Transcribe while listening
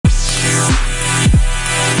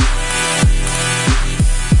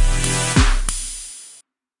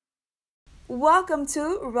Welcome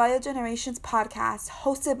to Royal Generations Podcast,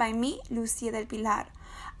 hosted by me, Lucia del Pilar.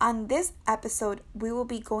 On this episode, we will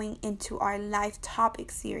be going into our life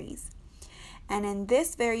topic series. And in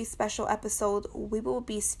this very special episode, we will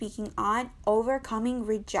be speaking on overcoming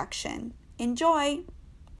rejection. Enjoy!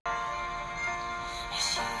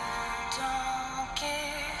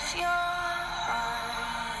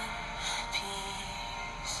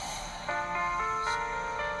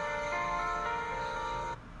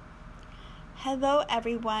 Hello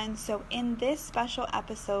everyone. So in this special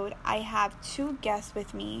episode, I have two guests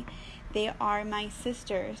with me. They are my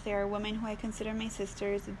sisters. They are women who I consider my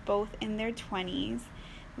sisters, both in their 20s,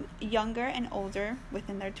 younger and older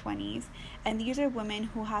within their 20s. And these are women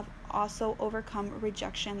who have also overcome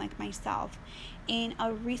rejection like myself. In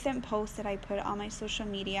a recent post that I put on my social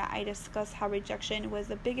media, I discussed how rejection was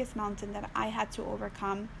the biggest mountain that I had to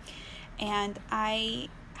overcome. And I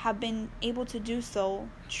have been able to do so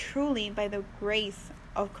truly by the grace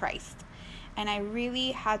of Christ. And I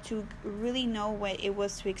really had to know what it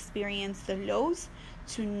was to experience the lows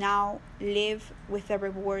to now live with the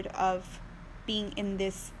reward of being in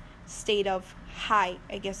this state of high,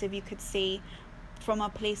 I guess if you could say, from a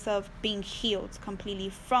place of being healed completely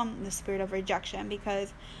from the spirit of rejection,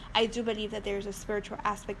 because I do believe that there's a spiritual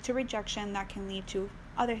aspect to rejection that can lead to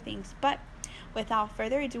other things. But without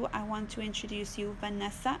further ado, I want to introduce you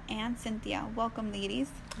Vanessa and Cynthia. Welcome, ladies.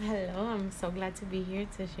 Hello, I'm so glad to be here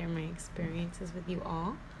to share my experiences with you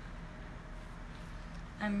all.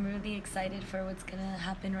 I'm really excited for what's going to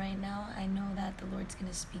happen right now. I know that the Lord's going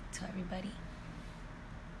to speak to everybody.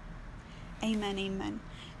 Amen, amen.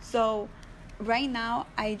 So right now,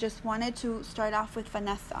 I just wanted to start off with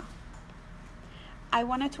Vanessa. I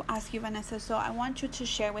wanted to ask you, Vanessa, so I want you to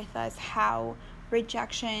share with us how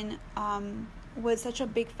rejection was such a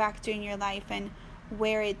big factor in your life and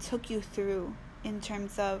where it took you through in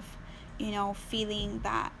terms of, feeling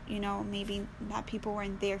that, maybe that people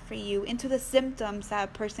weren't there for you, into the symptoms that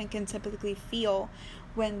a person can typically feel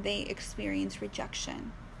when they experience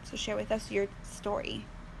rejection. So share with us your story.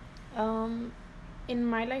 In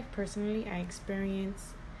my life personally, I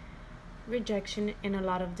experienced rejection in a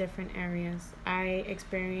lot of different areas. I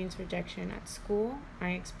experienced rejection at school.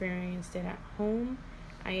 I experienced it at home.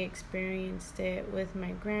 I experienced it with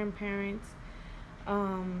my grandparents.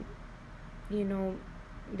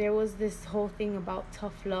 There was this whole thing about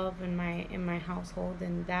tough love in my household,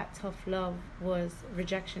 and that tough love was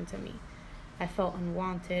rejection to me. I felt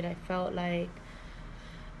unwanted. I felt like,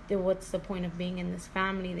 what's the point of being in this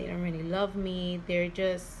family? They don't really love me.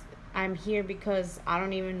 I'm here because I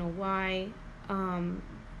don't even know why.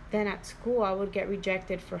 Then at school, I would get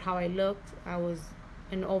rejected for how I looked. I was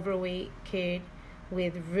an overweight kid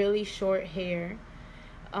with really short hair.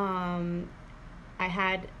 I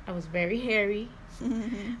was very hairy.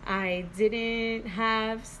 I didn't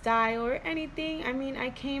have style or anything. I mean, I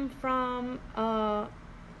came from a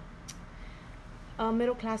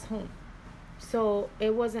middle-class home. So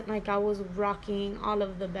it wasn't like I was rocking all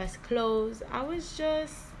of the best clothes. I was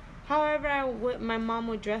just however my mom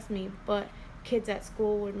would dress me. But kids at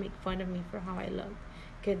school would make fun of me for how I looked.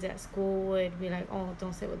 Kids at school would be like, "Oh,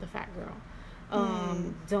 don't sit with the fat girl.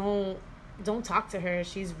 Don't talk to her.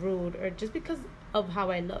 She's rude." Or just because of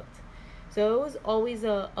how I looked. So it was always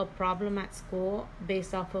a problem at school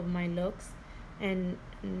based off of my looks. And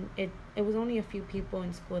it was only a few people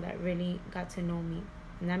in school that really got to know me.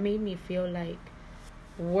 And that made me feel like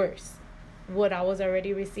worse. What I was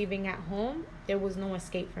already receiving at home, there was no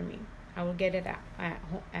escape for me. I would get it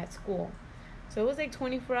at school. So it was like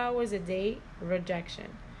 24 hours a day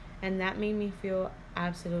rejection. And that made me feel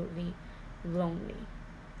absolutely lonely.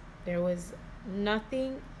 There was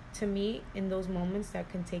nothing to me in those moments that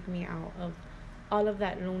can take me out of all of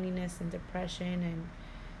that loneliness and depression and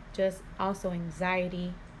just also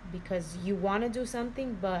anxiety, because you want to do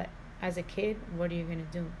something, but as a kid, what are you going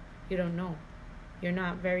to do? You don't know. You're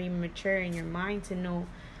not very mature in your mind to know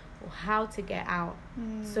how to get out.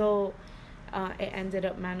 So it ended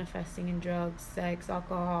up manifesting in drugs, sex,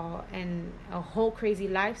 alcohol, and a whole crazy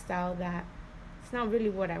lifestyle that it's not really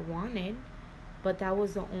what I wanted, but that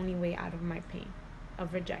was the only way out of my pain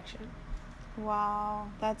of rejection. Wow,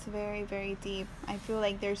 that's very, very deep. I feel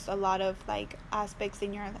like there's a lot of aspects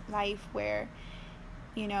in your life where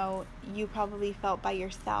you probably felt by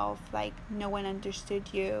yourself, like no one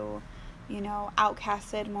understood you,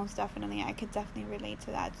 outcasted. Most definitely, I could definitely relate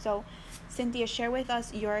to that. So Cynthia, share with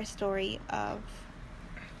us your story of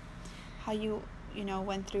how you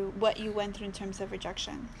went through what you went through in terms of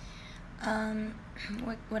rejection.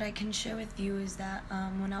 What I can share with you is that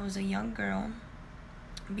when I was a young girl,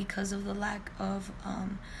 because of the lack of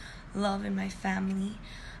love in my family,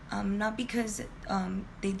 Not because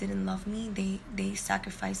they didn't love me. They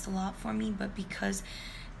sacrificed a lot for me, but because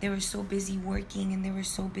they were so busy working and they were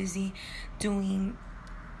so busy doing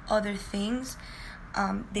other things,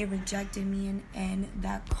 they rejected me, and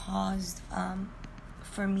that caused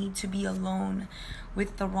for me to be alone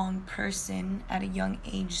with the wrong person at a young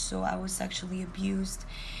age. So I was sexually abused,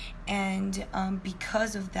 and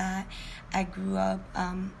because of that, I grew up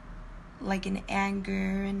like in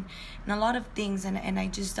anger and a lot of things, and I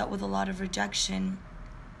just dealt with a lot of rejection.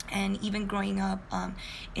 And even growing up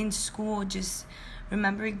in school, just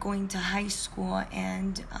remember going to high school,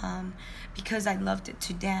 and because I loved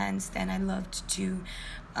to dance and I loved to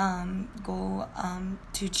go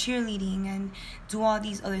to cheerleading and do all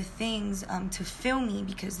these other things to fill me,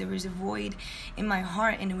 because there was a void in my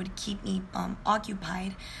heart and it would keep me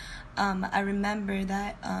occupied. I remember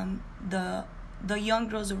that the young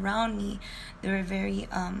girls around me, they were very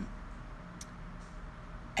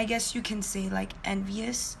I guess you can say like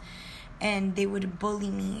envious, and they would bully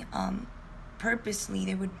me purposely.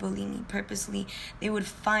 They would bully me purposely. They would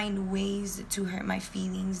find ways to hurt my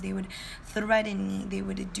feelings. They would threaten me. They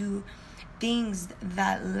would do things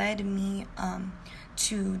that led me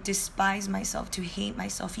to despise myself, to hate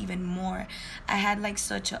myself even more. I had like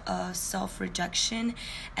such a self-rejection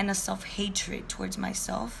and a self-hatred towards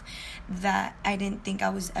myself that I didn't think I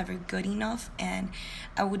was ever good enough, and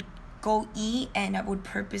I would go eat and I would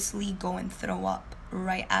purposely go and throw up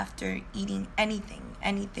right after eating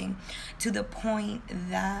anything, to the point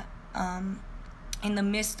that in the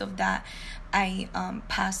midst of that, I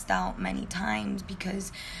passed out many times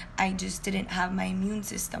because I just didn't have my immune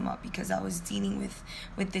system up, because I was dealing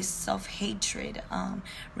with this self-hatred,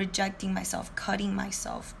 rejecting myself, cutting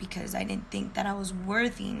myself, because I didn't think that I was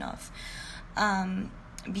worthy enough.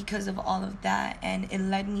 Because of all of that, and it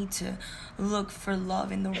led me to look for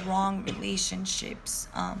love in the wrong relationships.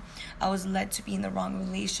 I was led to be in the wrong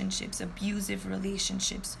relationships, abusive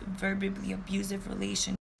relationships, verbally abusive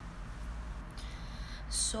relationships.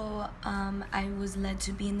 So I was led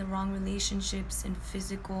to be in the wrong relationships, and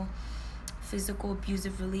physical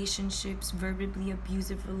abusive relationships, verbally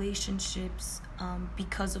abusive relationships,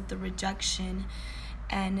 because of the rejection,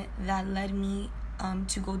 and that led me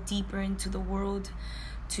to go deeper into the world,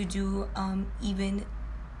 to do even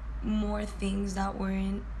more things that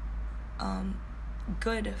weren't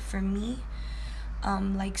good for me,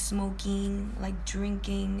 like smoking, like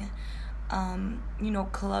drinking,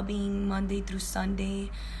 clubbing Monday through Sunday,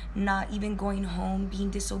 not even going home, being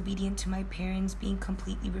disobedient to my parents, being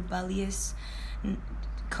completely rebellious,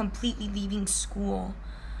 completely leaving school,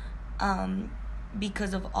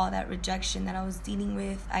 because of all that rejection that I was dealing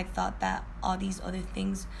with. I thought that all these other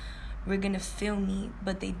things were gonna fill me,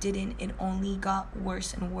 but they didn't. It only got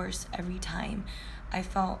worse and worse every time. I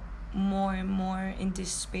felt more and more in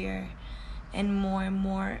despair, and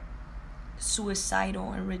more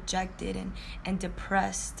suicidal and rejected and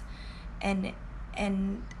depressed, and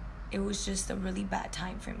it was just a really bad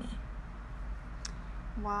time for me.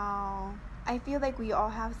 Wow. I feel like we all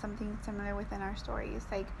have something similar within our stories.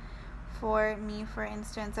 Like, for me, for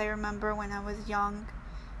instance, I remember when I was young,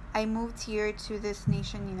 I moved here to this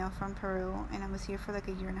nation, from Peru, and I was here for like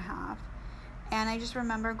a year and a half. And I just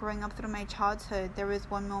remember growing up through my childhood, there was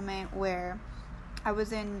one moment where I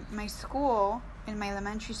was in my school, in my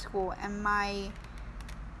elementary school, and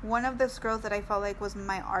one of those girls that I felt like was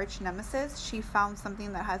my arch nemesis, she found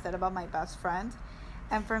something that I said about my best friend.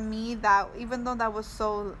 And for me, that, even though that was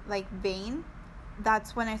so like vain,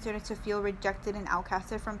 that's when I started to feel rejected and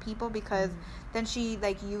outcasted from people, because then she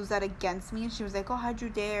like used that against me, and she was like, oh, how'd you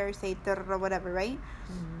dare say or whatever, right?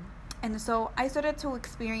 And so I started to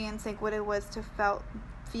experience like what it was to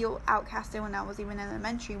feel outcasted when I was even in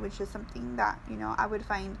elementary, which is something that I would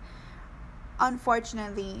find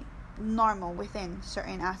unfortunately normal within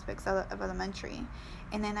certain aspects of elementary.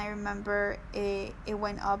 And then I remember it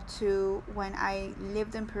went up to when I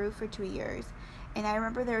lived in Peru for 2 years. And I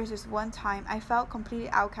remember there was this one time I felt completely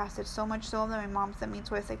outcasted, so much so that my mom sent me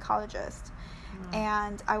to a psychologist.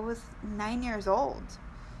 And I was 9 years old.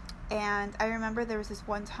 And I remember there was this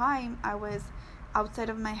one time I was outside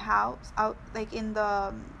of my house, out like in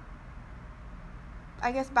the,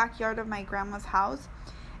 I guess, backyard of my grandma's house.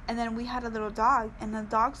 And then we had a little dog, and the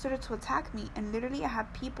dog started to attack me. And literally I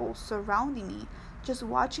had people surrounding me, just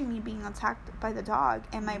watching me being attacked by the dog.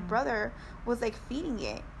 And my brother was like feeding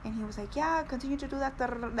it, and he was like, yeah, continue to do that,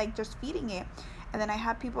 like just feeding it. And then I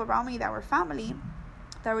had people around me that were family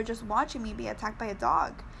that were just watching me be attacked by a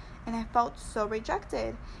dog. and I felt so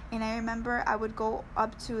rejected. And I remember I would go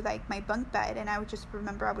up to like my bunk bed, and I would just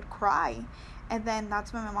remember I would cry. And then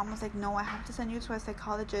that's when my mom was like, no, I have to send you to a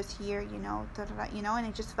psychologist here, you know, and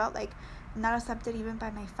it just felt like not accepted even by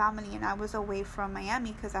my family. And I was away from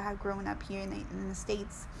Miami because I had grown up here in the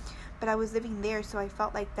States, but I was living there, so I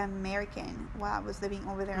felt like the American while I was living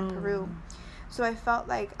over there in Peru. So I felt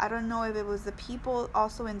like, I don't know if it was the people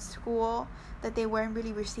also in school that they weren't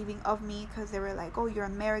really receiving of me, because they were like, oh, you're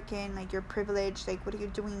American, like you're privileged, like what are you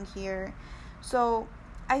doing here? So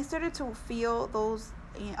I started to feel those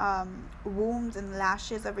wounds and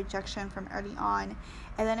lashes of rejection from early on,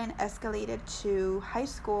 and then it escalated to high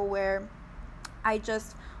school, where I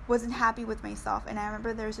just wasn't happy with myself. And I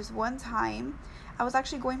remember there was this one time, I was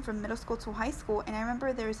actually going from middle school to high school, and I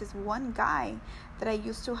remember there was this one guy that I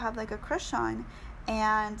used to have like a crush on,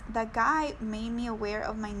 and that guy made me aware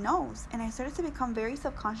of my nose, and I started to become very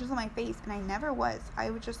self-conscious of my face, and I never was. I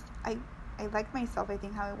liked myself, I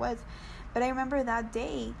think, how it was. But I remember that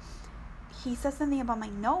day he said something about my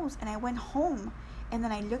nose, and I went home, and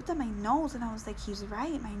then I looked at my nose, and I was like, he's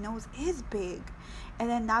right, my nose is big. And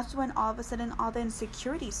then that's when all of a sudden all the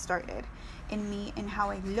insecurities started in me and how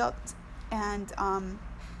I looked. And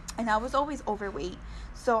I was always overweight,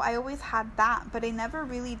 so I always had that, but it never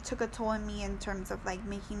really took a toll on me in terms of like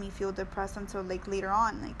making me feel depressed until like later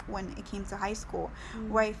on, like when it came to high school,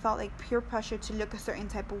 where I felt like peer pressure to look a certain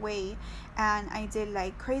type of way, and I did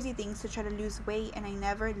like crazy things to try to lose weight, and I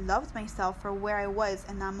never loved myself for where I was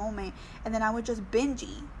in that moment. And then I would just binge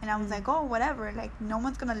eat, and I was like, oh, whatever, like no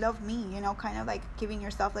one's gonna love me, you know, kind of like giving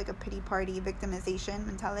yourself like a pity party victimization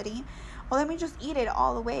mentality. Well, let me just eat it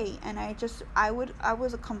all the way. And I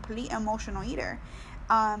was a complete emotional eater.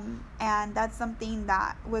 And that's something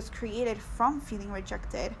that was created from feeling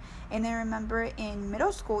rejected. And I remember in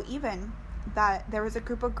middle school even, that there was a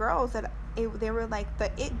group of girls that they were like the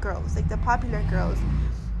it girls, like the popular girls.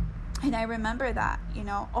 And I remember that, you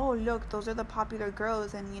know, oh, look, those are the popular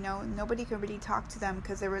girls. And, you know, nobody could really talk to them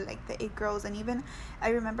because they were like the it girls. And even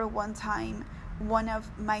I remember one time, one of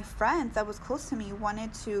my friends that was close to me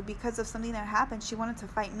wanted to, because of something that happened, she wanted to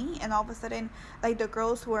fight me. And all of a sudden, like the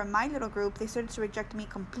girls who were in my little group, they started to reject me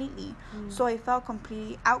completely. So I felt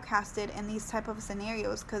completely outcasted in these type of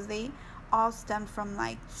scenarios, because they all stemmed from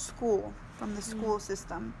like school, from the school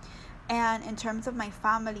system. And in terms of my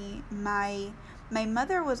family, my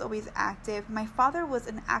mother was always active. My father was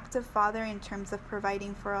an active father in terms of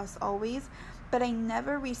providing for us always, but I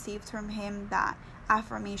never received from him that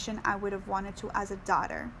affirmation I would have wanted to as a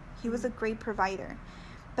daughter. He was a great provider,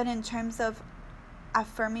 but in terms of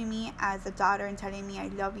affirming me as a daughter and telling me I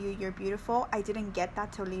love you, you're beautiful, I didn't get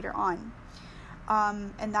that till later on.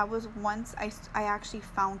 And that was once I actually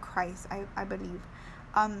found Christ, I believe.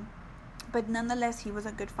 But nonetheless, he was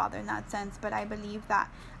a good father in that sense. But I believe that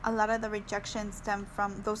a lot of the rejection stemmed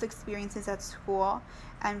from those experiences at school,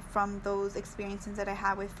 and from those experiences that I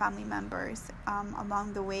had with family members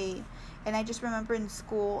along the way. And I just remember in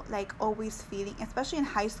school, like always feeling, especially in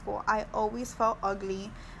high school, I always felt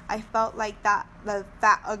ugly. I felt like the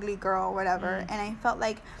fat, ugly girl or whatever. And I felt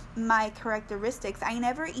like my characteristics, I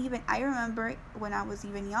remember when I was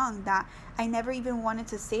even young that I never even wanted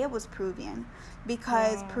to say I was Peruvian,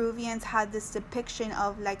 because Peruvians had this depiction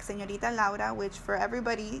of like Señorita Laura, which for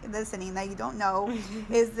everybody listening that you don't know,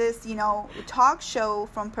 is this, you know, talk show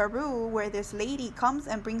from Peru where this lady comes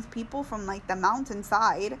and brings people from like the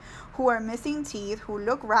mountainside who are missing teeth, who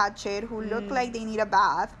look ratchet, who look like they need a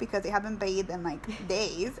bath because they haven't bathed in like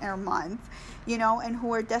days or months, you know, and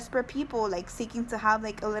who are desperate people like seeking to have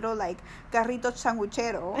like a little like carrito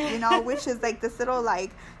sanguchero, you know, which is like this little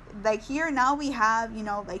like here now we have, you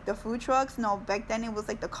know, like the food trucks. No, back then it was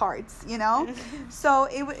like the carts, you know. So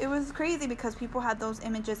it was crazy because people had those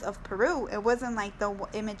images of Peru. It wasn't like the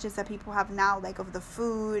images that people have now, like of the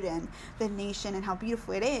food and the nation and how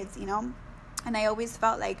beautiful it is, you know. And I always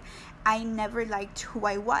felt like I never liked who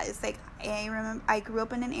I was. Like, I remember I grew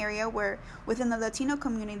up in an area where within the Latino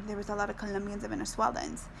community, there was a lot of Colombians and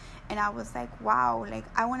Venezuelans. And I was like, wow, like,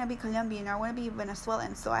 I want to be Colombian or I want to be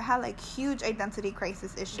Venezuelan. So I had, like, huge identity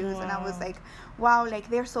crisis issues. Wow. And I was like, wow, like,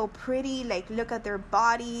 they're so pretty. Like, look at their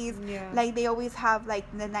bodies. Yeah. Like, they always have, like,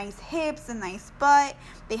 the nice hips and nice butt.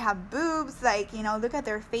 They have boobs. Like, you know, look at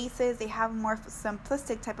their faces. They have more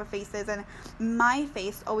simplistic type of faces. And my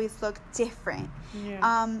face always looked different.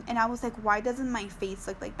 Yeah. And I was like, why doesn't my face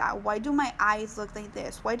look like that? Why do my eyes look like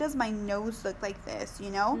this? Why does my nose look like this, you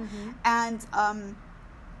know? Mm-hmm. And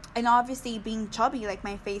and obviously being chubby, like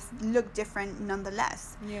my face looked different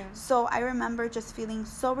nonetheless. Yeah. So I remember just feeling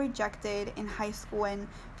so rejected in high school and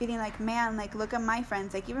feeling like, man, like look at my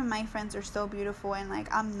friends, like even my friends are so beautiful and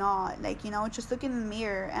like I'm not, like, you know, just look in the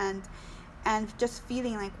mirror and just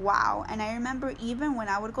feeling like wow. And I remember even when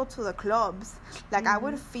I would go to the clubs, like I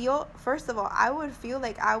would feel, first of all, I would feel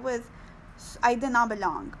like I did not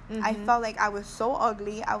belong. I felt like I was so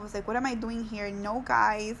ugly. I was like, what am I doing here? No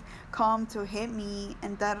guys come to hit me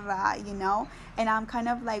and you know? And I'm kind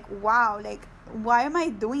of like, wow, like, why am I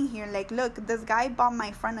doing here? Like, look, this guy bought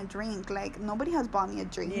my friend a drink. Like, nobody has bought me a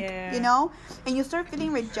drink, you know? And you start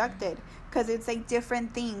feeling rejected because it's like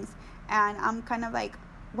different things. And I'm kind of like,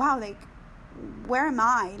 wow, like, where am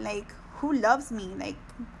I? Like, who loves me? Like,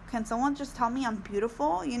 can someone just tell me I'm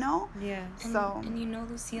beautiful, you know? Yeah. And you know,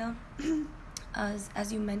 Lucia,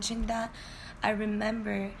 as you mentioned that, I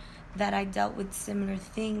remember that I dealt with similar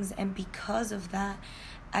things, and because of that,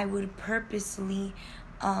 I would purposely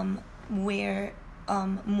wear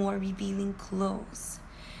more revealing clothes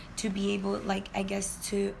to be able, like, I guess,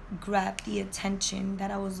 to grab the attention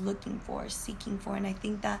that I was looking for, seeking for. And I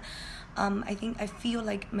think that I feel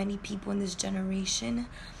like many people in this generation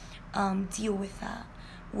deal with that,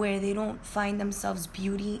 where they don't find themselves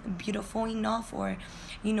beautiful enough, or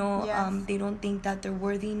you know, they don't think that they're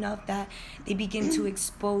worthy enough, that they begin to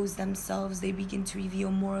expose themselves, they begin to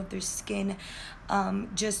reveal more of their skin,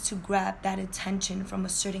 just to grab that attention from a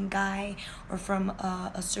certain guy or from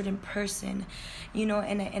a certain person, you know.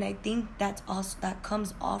 And I think that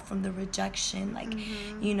comes off from the rejection, like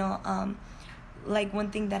you know, like one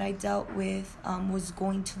thing that I dealt with was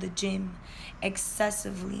going to the gym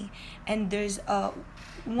excessively. And there's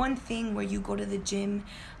one thing where you go to the gym,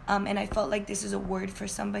 and I felt like this is a word for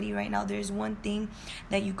somebody right now. There's one thing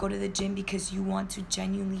that you go to the gym because you want to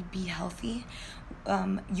genuinely be healthy.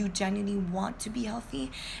 You genuinely want to be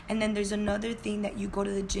healthy. And then there's another thing that you go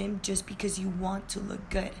to the gym just because you want to look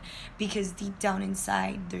good, because deep down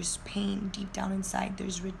inside there's pain, deep down inside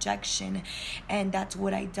there's rejection. And that's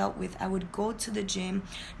what I dealt with. I would go to the gym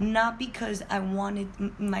not because I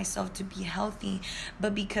wanted myself to be healthy,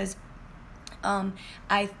 but because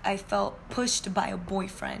I felt pushed by a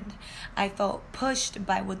boyfriend. I felt pushed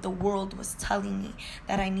by what the world was telling me,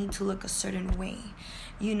 that I need to look a certain way,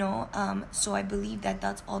 you know. So I believe that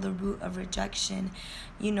that's all the root of rejection,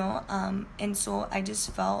 you know. And so I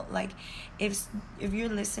just felt like if you're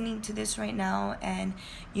listening to this right now and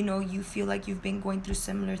you know you feel like you've been going through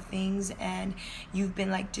similar things and you've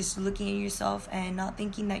been like just looking at yourself and not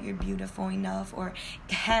thinking that you're beautiful enough or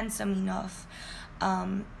handsome enough,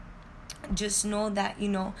 just know that, you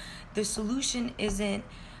know, the solution isn't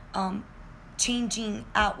changing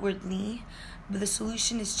outwardly, but the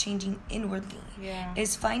solution is changing inwardly.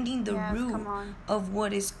 It's finding the root of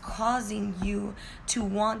what is causing you to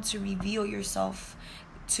want to reveal yourself,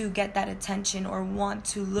 to get that attention, or want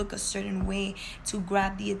to look a certain way, to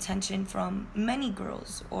grab the attention from many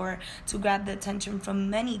girls or to grab the attention from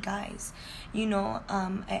many guys, you know.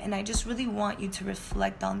 And I just really want you to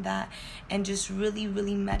reflect on that and just really,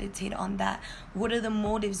 really meditate on that. What are the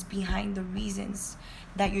motives behind the reasons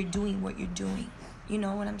that you're doing what you're doing? You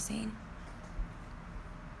know what I'm saying?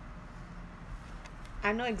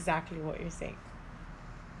 I know exactly what you're saying.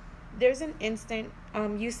 There's an instant,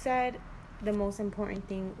 you said the most important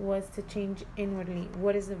thing was to change inwardly.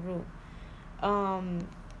 What is the root?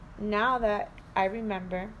 Now that I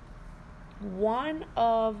remember, one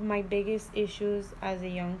of my biggest issues as a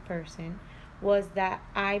young person was that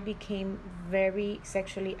I became very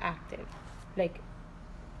sexually active, like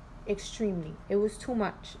extremely. It was too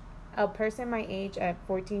much. A person my age at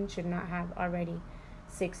 14 should not have already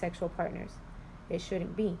 6 sexual partners. It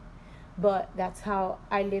shouldn't be. But that's how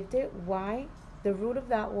I lived it. Why? The root of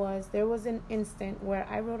that was there was an instant where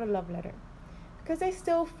I wrote a love letter, because I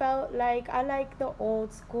still felt like I like the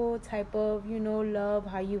old school type of, you know, love,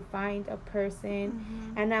 how you find a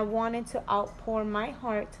person, and I wanted to outpour my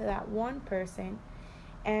heart to that one person,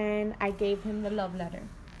 and I gave him the love letter.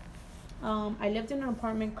 I lived in an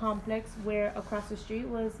apartment complex where across the street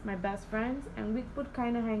was my best friends, and we would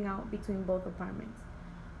kind of hang out between both apartments.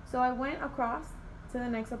 So I went across to the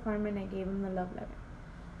next apartment and I gave him the love letter.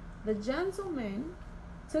 The gentleman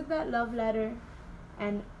took that love letter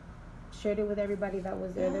and shared it with everybody that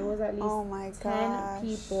was there. There was at least 10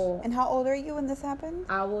 people. And how old are you when this happened?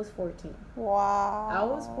 I was 14. Wow. I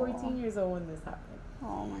was 14 years old when this happened.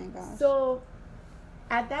 Oh my gosh. So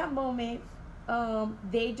at that moment,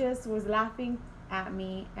 they just was laughing at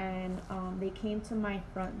me, and they came to my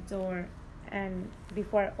front door, and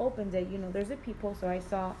before I opened it, you know, there's a peephole, so I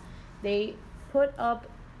saw they put up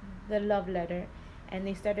the love letter, and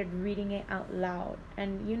they started reading it out loud.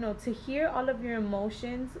 And to hear all of your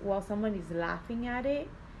emotions while somebody's laughing at it,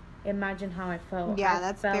 imagine how I felt. Yeah,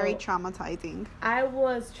 that's very traumatizing. I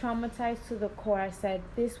was traumatized to the core. I said,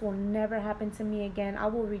 this will never happen to me again. I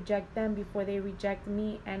will reject them before they reject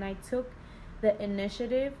me. And I took the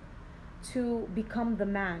initiative to become the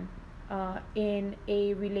man in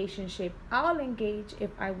a relationship. I'll engage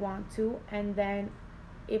if I want to, and then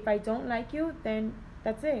if I don't like you, then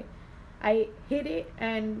that's it. I hit it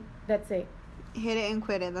and that's it. Hit it and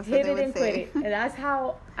quit it. That's hit what they it would and say. Quit it. And that's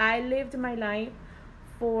how I lived my life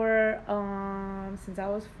for since I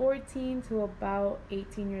was 14 to about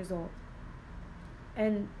 18 years old.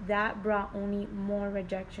 And that brought only more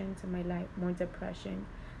rejection to my life, more depression.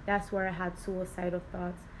 That's where I had suicidal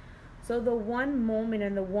thoughts. So the one moment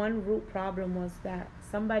and the one root problem was that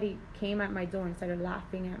somebody came at my door and started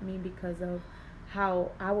laughing at me because of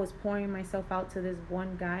how I was pouring myself out to this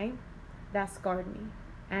one guy. That scarred me.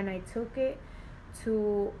 And I took it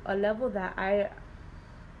to a level that I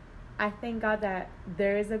thank God that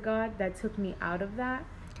there is a God that took me out of that.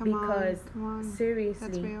 Come on.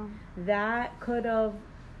 Seriously, that could have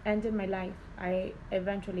ended my life. I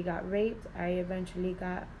eventually got raped. I eventually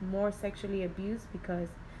got more sexually abused because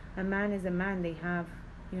a man is a man. They have,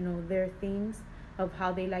 their things of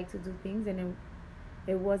how they like to do things, and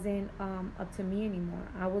it wasn't up to me anymore.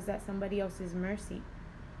 I was at somebody else's mercy.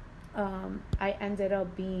 I ended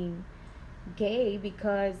up being gay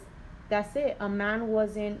because that's it. A man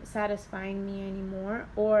wasn't satisfying me anymore,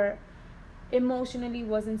 or emotionally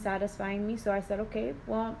wasn't satisfying me. So I said, okay,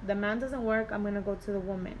 well, the man doesn't work. I'm going to go to the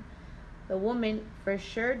woman. The woman for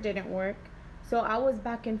sure didn't work. So I was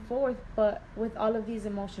back and forth, but with all of these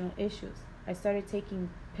emotional issues, I started taking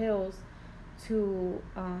pills to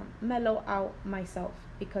mellow out myself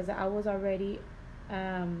because I was already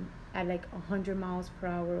at like 100 miles per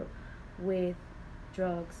hour with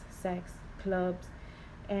drugs, sex, clubs.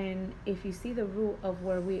 And if you see the root of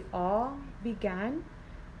where we all began,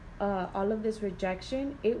 all of this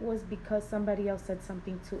rejection, it was because somebody else said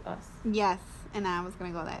something to us. Yes, and I was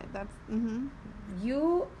going to go there. That's,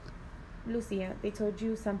 You, Lucia, they told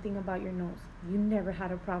you something about your nose. You never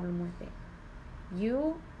had a problem with it.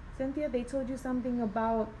 You, Cynthia, they told you something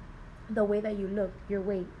about the way that you look, your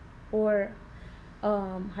weight, or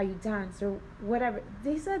how you dance, or whatever.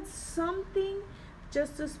 They said something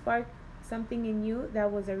just to spark something in you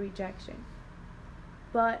that was a rejection.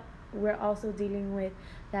 But we're also dealing with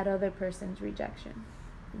that other person's rejection.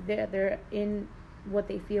 They're in what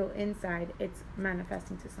they feel inside. It's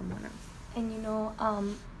manifesting to someone else. And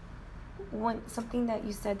something that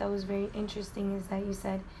you said that was very interesting is that you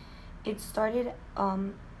said it started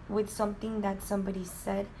with something that somebody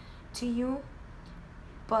said to you,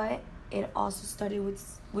 but it also started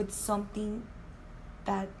with something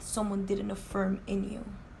that someone didn't affirm in you.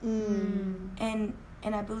 And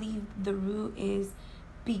I believe the root is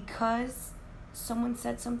because someone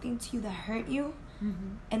said something to you that hurt you,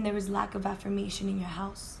 and there was lack of affirmation in your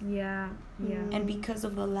house. Yeah. And because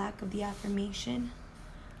of the lack of the affirmation,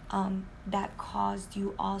 that caused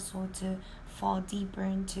you also to fall deeper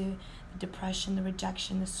into the depression, the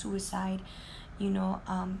rejection, the suicide,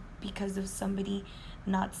 because of somebody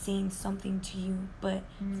not saying something to you. But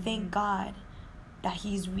thank God that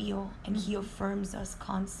he's real and he affirms us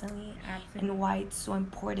constantly. Absolutely. And why it's so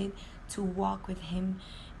important to walk with him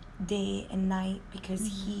day and night,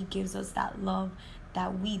 because he gives us that love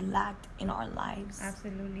that we lacked in our lives.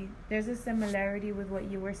 Absolutely. There's a similarity with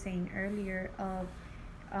what you were saying earlier of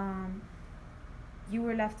you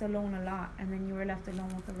were left alone a lot, and then you were left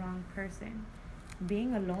alone with the wrong person.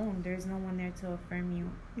 Being alone, there's no one there to affirm you.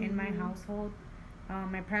 In my household,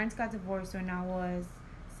 my parents got divorced when I was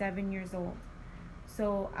 7 years old.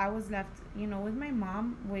 So I was left, with my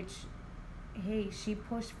mom, which, hey, she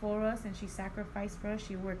pushed for us and she sacrificed for us.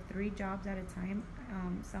 She worked 3 jobs at a time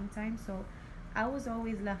sometimes. So I was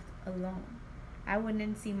always left alone. I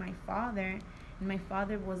wouldn't see my father, and my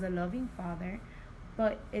father was a loving father,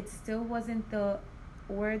 but it still wasn't the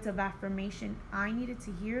words of affirmation I needed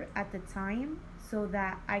to hear at the time so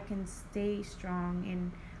that I can stay strong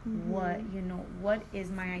in what is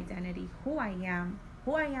my identity, who I am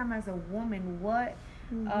as a woman, what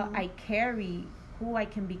I carry, who I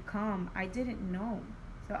can become. I didn't know.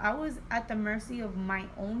 So I was at the mercy of my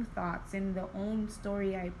own thoughts and the own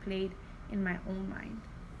story I played in my own mind.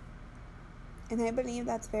 And I believe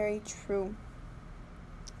that's very true,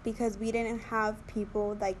 because we didn't have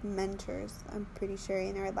people like mentors, I'm pretty sure,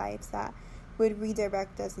 in our lives that would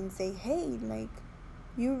redirect us and say, hey, like,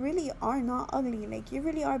 you really are not ugly. Like, you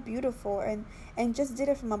really are beautiful, and just did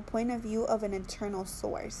it from a point of view of an eternal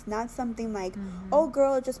source, not something like, oh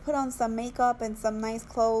girl, just put on some makeup and some nice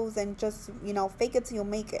clothes and just, fake it till you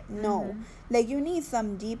make it. No, like, you need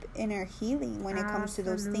some deep inner healing when it comes to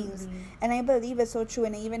those things. And I believe it's so true.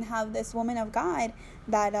 And I even have this woman of God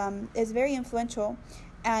that is very influential,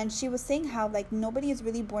 and she was saying how, like, nobody is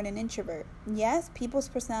really born an introvert. Yes, people's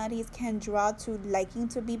personalities can draw to liking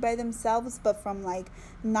to be by themselves, but from, like,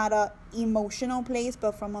 not a emotional place,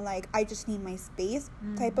 but from a, like, I just need my space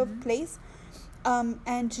type of place. And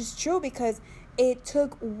it's true, because it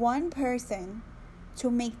took one person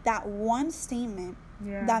to make that one statement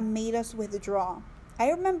that made us withdraw. I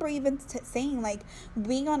remember even saying, like,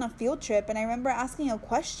 being on a field trip, and I remember asking a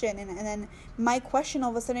question, and then my question all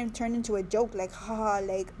of a sudden turned into a joke, like, haha,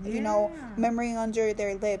 like, murmuring under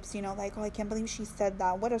their lips, like, oh, I can't believe she said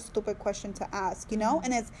that. What a stupid question to ask,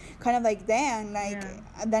 and it's kind of like, damn, like,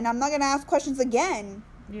 then I'm not going to ask questions again.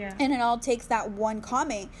 Yeah. And it all takes that one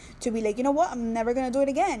comment to be like, you know what, I'm never going to do it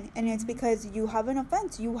again. And it's because you have an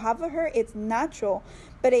offense. You have a hurt. It's natural.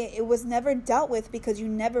 But it was never dealt with because you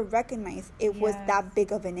never recognized it was that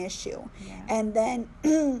big of an issue. Yeah. And then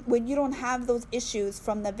when you don't have those issues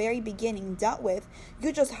from the very beginning dealt with,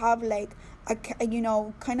 you just have like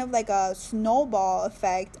kind of like a snowball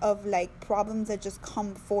effect of like problems that just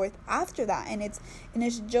come forth after that. And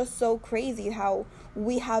it's just so crazy how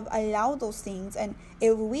we have allowed those things. And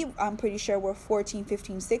if I'm pretty sure we're 14,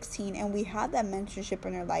 15, 16, and we had that mentorship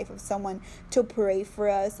in our life of someone to pray for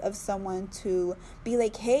us, of someone to be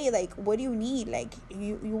like, hey, like, what do you need? Like,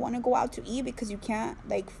 you want to go out to eat because you can't,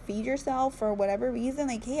 like, feed yourself for whatever reason?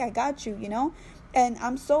 Like, hey, I got you, And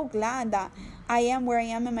I'm so glad that I am where I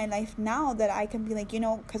am in my life now, that I can be like,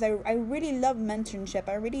 because I really love mentorship.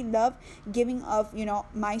 I really love giving of,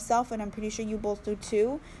 myself, and I'm pretty sure you both do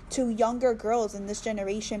too, to younger girls in this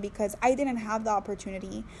generation, because I didn't have the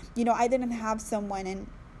opportunity. I didn't have someone. And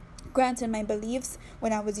granted, my beliefs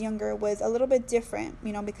when I was younger was a little bit different,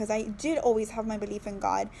 because I did always have my belief in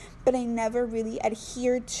God, but I never really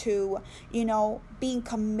adhered to, being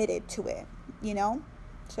committed to it,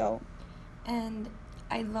 so... And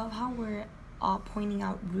I love how we're all pointing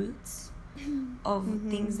out roots of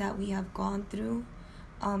things that we have gone through,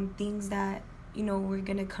 things that, we're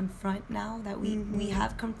going to confront now, that we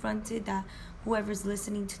have confronted, that whoever's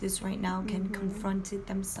listening to this right now can confront it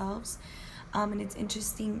themselves. And it's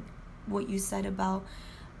interesting what you said about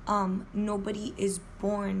nobody is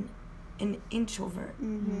born an introvert.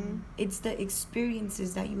 It's the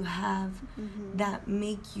experiences that you have that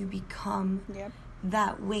make you become...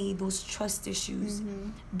 that way, those trust issues,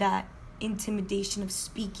 that intimidation of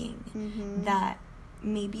speaking, that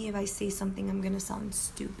maybe if I say something, I'm going to sound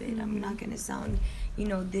stupid. I'm not going to sound,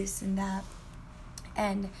 this and that.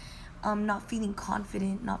 And not feeling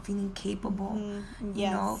confident, not feeling capable,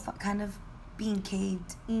 kind of being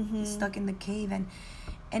caved, stuck in the cave.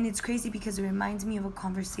 And it's crazy because it reminds me of a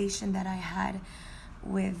conversation that I had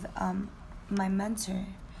with my mentor,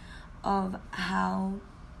 of how...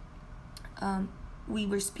 we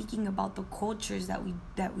were speaking about the cultures that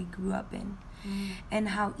we grew up in, and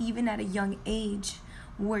how even at a young age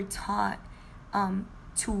we're taught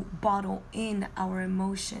to bottle in our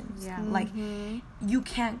emotions. Like, you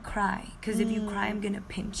can't cry because if you cry, I'm gonna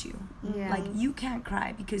pinch you. Like, you can't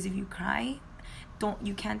cry because if you cry,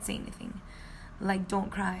 you can't say anything. Like,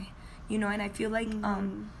 don't cry, and I feel like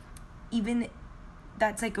even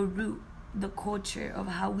that's like a root, the culture of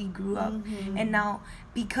how we grew up. And now,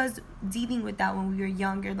 because dealing with that when we were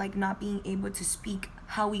younger, like not being able to speak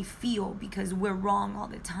how we feel because we're wrong all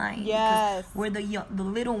the time, because we're the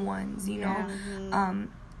little ones,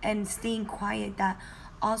 and staying quiet, that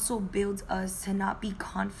also builds us to not be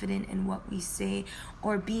confident in what we say,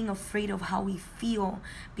 or being afraid of how we feel,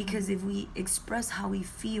 because if we express how we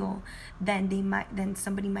feel, then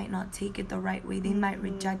somebody might not take it the right way. They might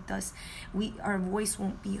reject us. Our voice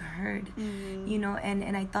won't be heard.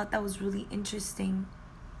 And I thought that was really interesting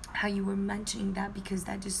how you were mentioning that, because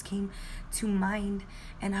that just came to mind,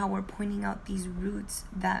 and how we're pointing out these roots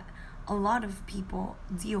that a lot of people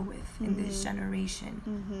deal with in this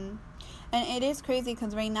generation. And it is crazy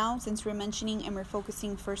because right now, since we're mentioning and we're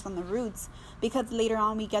focusing first on the roots, because later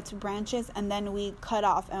on we get to branches and then we cut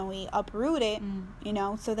off and we uproot it,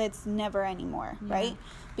 so that's never anymore, right?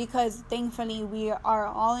 Because thankfully we are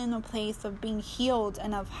all in a place of being healed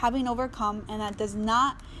and of having overcome, and that does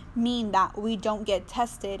not mean that we don't get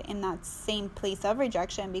tested in that same place of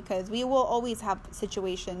rejection, because we will always have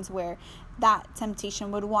situations where that temptation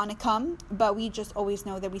would want to come, but we just always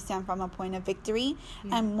know that we stand from a point of victory,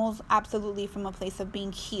 and most absolutely absolutely from a place of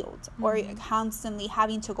being healed, or constantly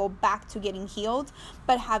having to go back to getting healed,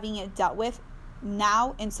 but having it dealt with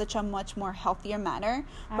now in such a much more healthier manner.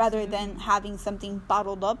 Absolutely. Rather than having something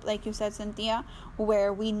bottled up, like you said, Cynthia,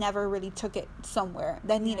 where we never really took it somewhere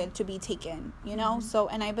that needed to be taken, you know. So,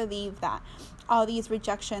 and I believe that all these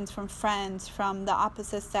rejections from friends, from the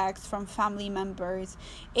opposite sex, from family members,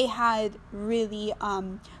 it had really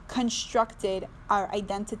constructed our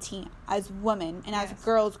identity as women and as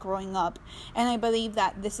girls growing up. And I believe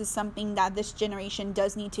that this is something that this generation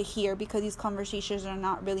does need to hear, because these conversations are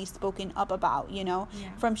not really spoken up about, you know,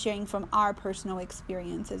 from sharing from our personal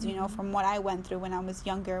experiences, you know, from what I went through when I was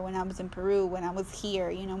younger, when I was in Peru, when I was here,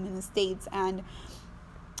 you know, in the States. And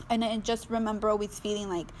I just remember always feeling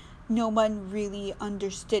like no one really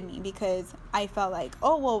understood me, because I felt like,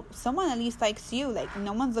 oh, well, someone at least likes you. Like,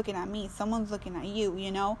 no one's looking at me. Someone's looking at you, you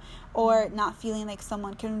know? Or not feeling like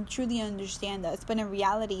someone can truly understand us. But in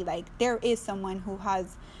reality, like, there is someone who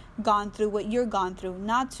has gone through what you're gone through.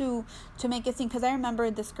 Not to make it seem, because I remember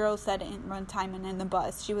this girl said in one time in the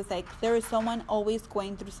bus, she was like, there is someone always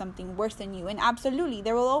going through something worse than you. And absolutely,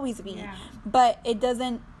 there will always be. But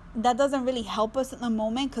that doesn't really help us in the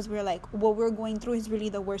moment, because we're like, what we're going through is really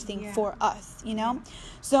the worst thing for us, you know?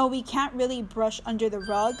 So we can't really brush under the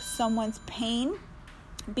rug someone's pain,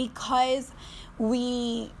 because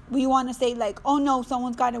we want to say like, oh no,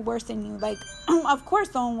 someone's got it worse than you. Like, of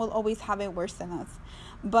course someone will always have it worse than us,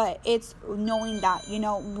 but it's knowing that, you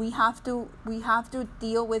know, we have to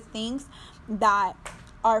deal with things that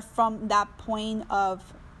are from that point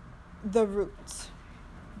of the roots.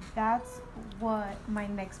 That's what my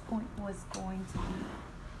next point was going to be.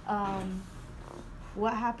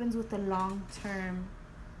 What happens with the long-term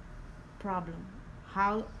problem?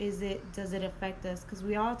 How does it affect us? Because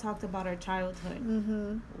we all talked about our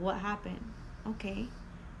childhood. What happened? Okay.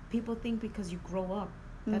 People think because you grow up,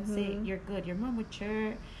 that's it, you're good, you're more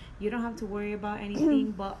mature, you don't have to worry about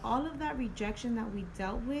anything. But all of that rejection that we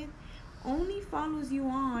dealt with only follows you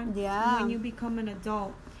on when you become an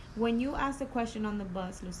adult. When you asked a question on the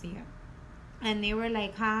bus, Lucia, and they were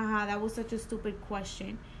like, ha, that was such a stupid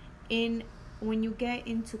question. When you got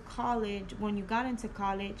into college,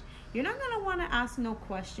 you're not going to want to ask no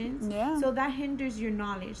questions. So that hinders your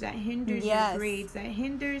knowledge, that hinders your grades, that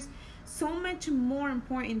hinders so much more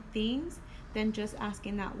important things than just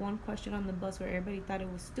asking that one question on the bus where everybody thought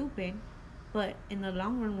it was stupid. But in the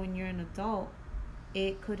long run, when you're an adult,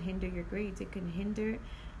 it could hinder your grades. It could hinder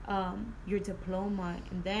your diploma,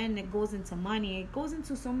 and then it goes into money. It goes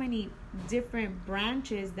into so many different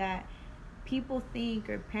branches that people think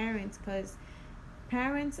are parents, because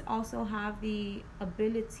parents also have the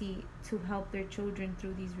ability to help their children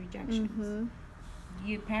through these rejections.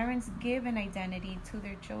 Parents give an identity to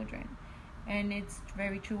their children, and it's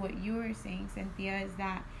very true what you were saying, Cynthia, is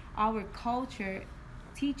that our culture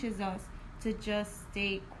teaches us to just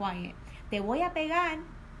stay quiet. Te voy a pegar.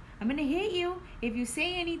 I'm going to hit you if you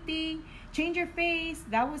say anything. Change your face.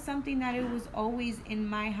 That was something that it was always in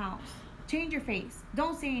my house. Change your face.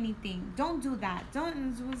 Don't say anything. Don't do that.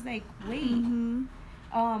 It was like, wait.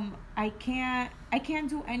 I can't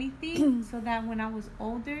do anything. So that when I was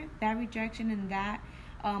older, that rejection and that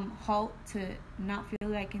halt to not feel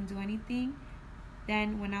like I can do anything,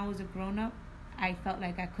 then when I was a grown-up, I felt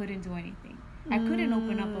like I couldn't do anything. I couldn't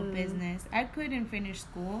open up a business. I couldn't finish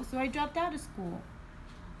school. So I dropped out of school.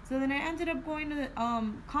 So then I ended up going to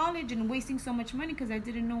college and wasting so much money because I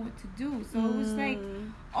didn't know what to do. So it was like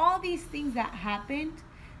all these things that happened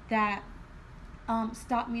that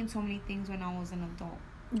stopped me in so many things when I was an adult.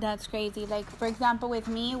 That's crazy. Like, for example, with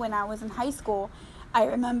me, when I was in high school, I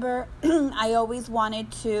remember I always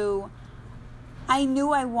I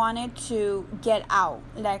knew I wanted to get out.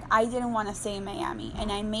 Like, I didn't want to stay in Miami.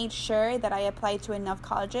 And I made sure that I applied to enough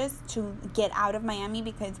colleges to get out of Miami,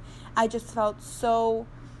 because I just felt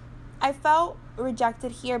I felt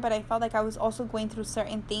rejected here, but I felt like I was also going through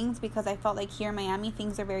certain things, because I felt like here in Miami,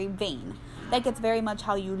 things are very vain. Like, it's very much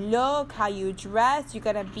how you look, how you dress. You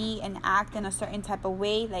gotta be and act in a certain type of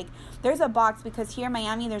way. Like, there's a box, because here in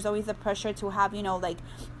Miami, there's always the pressure to have, you know, like,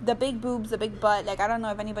 the big boobs, the big butt. Like, I don't know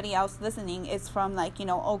if anybody else listening is from, like, you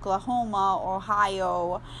know, Oklahoma,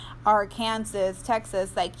 Ohio, Arkansas,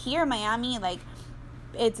 Texas. Like, here in Miami, like,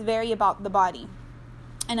 it's very about the body.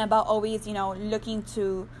 And about always, you know,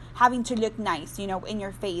 having to look nice, you know, in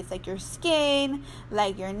your face, like your skin,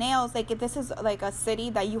 like your nails. Like, this is like a city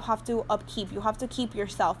that you have to upkeep. You have to keep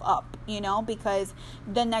yourself up, you know, because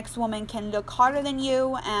the next woman can look hotter than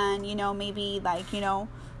you, and, you know, maybe like, you know,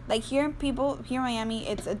 Like here in Miami,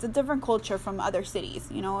 it's a different culture from other cities,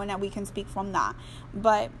 you know, and that we can speak from that.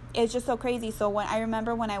 But it's just so crazy. So when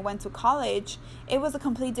I went to college, it was a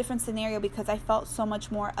completely different scenario because I felt so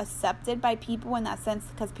much more accepted by people in that sense,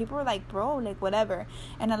 because people were like, bro, like whatever.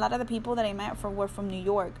 And a lot of the people that I met were from New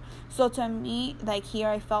York. So to me, like here,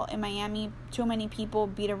 I felt in Miami, too many people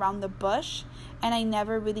beat around the bush, and I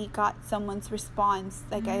never really got someone's response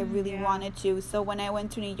like I really wanted to. So when I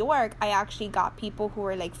went to New York, I actually got people who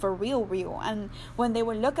were like for real. And when they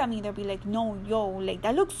would look at me, they'd be like, no, yo, like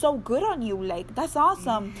that looks so good on you. Like that's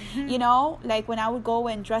awesome. You know, like when I would go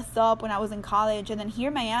and dress up when I was in college, and then here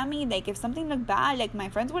in Miami, like if something looked bad, like my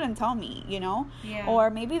friends wouldn't tell me, you know, or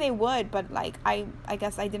maybe they would, but like I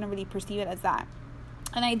guess I didn't really perceive it as that.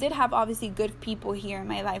 And I did have obviously good people here in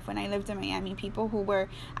my life when I lived in Miami, people who were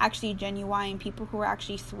actually genuine, people who were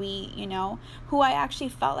actually sweet, you know, who I actually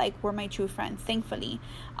felt like were my true friends, thankfully.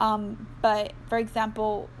 But for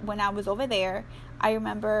example, when I was over there, I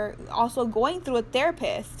remember also going through a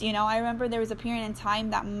therapist. You know, I remember there was a period in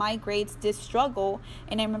time that my grades did struggle,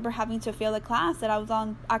 and I remember having to fail a class that I was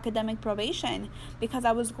on academic probation because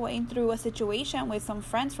I was going through a situation with some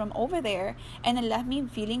friends from over there, and it left me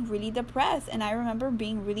feeling really depressed. And I remember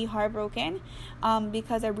being really heartbroken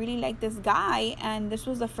because I really liked this guy, and this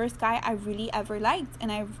was the first guy I really ever liked,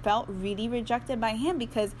 and I felt really rejected by him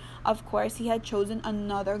because of course he had chosen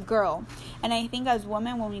another girl. And I think as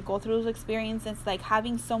women, when we go through those experiences, like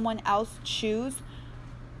having someone else choose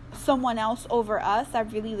someone else over us,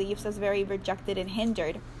 that really leaves us very rejected and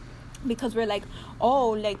hindered, because we're like, oh,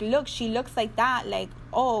 like look, she looks like that, like,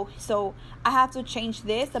 oh, so I have to change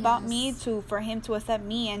this about me for him to accept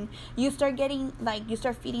me. And you start getting like, you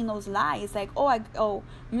start feeding those lies like, oh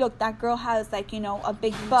look, that girl has like, you know, a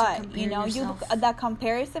big butt, you know, that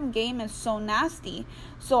comparison game is so nasty.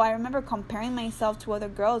 So I remember comparing myself to other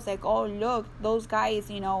girls, like, oh look, those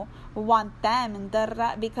guys, you know, want them,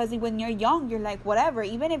 and because when you're young, you're like, whatever,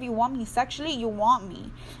 even if you want me sexually, you want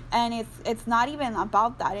me. And it's not even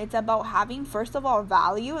about that. It's about having, first of all,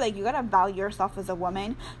 value. Like, you gotta value yourself as a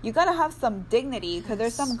woman. You gotta have some dignity, because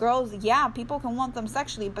there's some girls, people can want them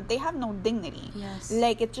sexually, but they have no dignity.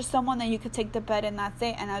 Like, it's just someone that you could take to bed and that's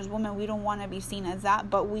it. And as women, we don't want to be seen as that,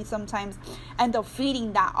 but we sometimes end up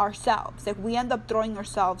feeding that ourselves. Like, we end up throwing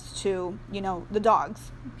ourselves to, you know, the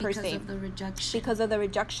dogs per se, because of the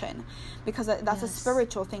rejection, because that's a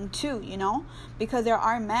spiritual thing too, you know, because there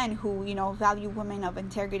are men who, you know, value women of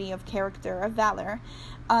integrity, of character, of valor.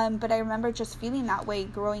 But I remember just feeling that way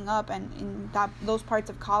growing up, and in those parts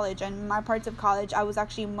of college. And my parts of college, I was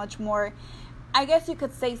actually much more, I guess you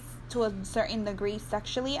could say, to a certain degree,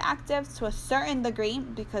 sexually active, to a certain degree,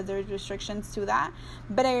 because there's restrictions to that.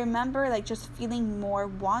 But I remember like just feeling more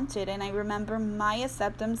wanted, and I remember my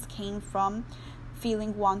acceptance came from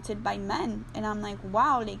feeling wanted by men. And I'm like,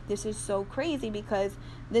 wow, like this is so crazy, because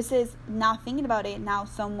this is, now thinking about it, now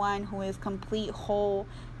someone who is complete, whole,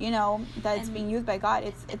 you know, that's being used by God.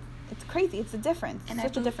 It's crazy. It's a difference. And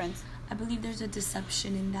such a difference. I believe there's a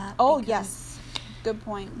deception in that. Oh yes, good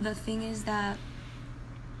point. The thing is that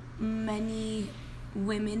many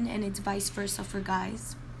women, and it's vice versa for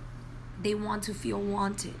guys, they want to feel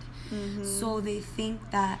wanted. So they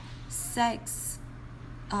think that sex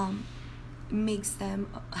makes them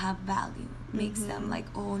have value, makes them like,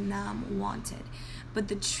 oh, now I'm wanted. But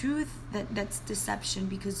the truth, that's deception,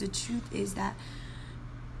 because the truth is that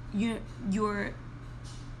you're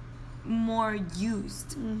more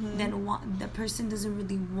used than the person doesn't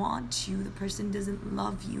really want you, the person doesn't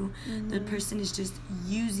love you, the person is just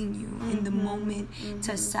using you in the moment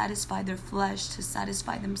to satisfy their flesh, to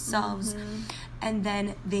satisfy themselves, and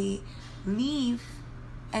then they leave,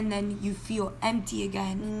 and then you feel empty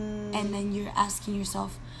again, and then you're asking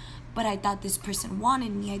yourself, but I thought this person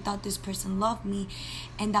wanted me, I thought this person loved me.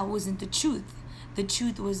 And that wasn't the truth. The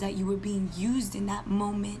truth was that you were being used in that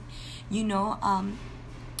moment, you know.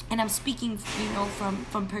 And I'm speaking, you know,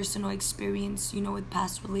 from personal experience, you know, with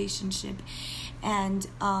past relationship. And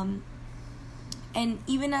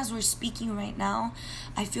even as we're speaking right now,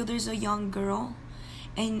 I feel there's a young girl,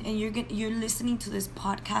 and you're listening to this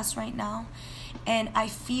podcast right now, and I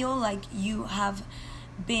feel like you have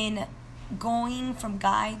been going from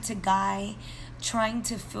guy to guy, trying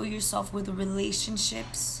to fill yourself with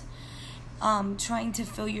relationships, trying to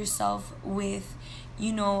fill yourself with,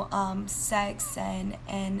 you know, sex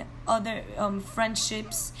and other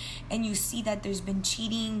friendships, and you see that there's been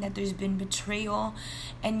cheating, that there's been betrayal,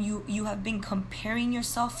 and you have been comparing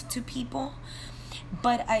yourself to people.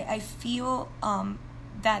 But I feel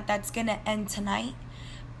that's gonna end tonight,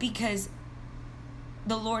 because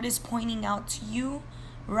the Lord is pointing out to you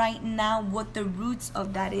right now what the roots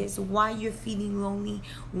of that is, why you're feeling lonely,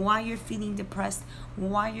 why you're feeling depressed,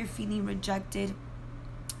 why you're feeling rejected.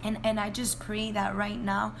 And I just pray that right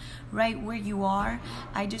now, right where you are,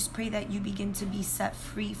 I just pray that you begin to be set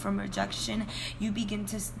free from rejection. You begin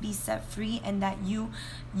to be set free, and that you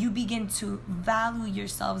begin to value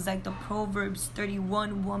yourselves like the Proverbs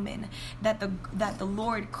 31 woman that the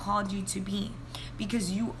Lord called you to be. Because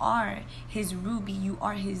you are his ruby, you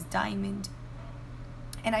are his diamond.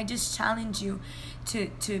 And I just challenge you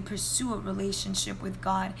to pursue a relationship with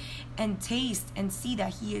God and taste and see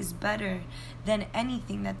that he is better than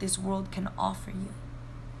anything that this world can offer you.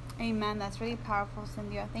 Amen. That's really powerful,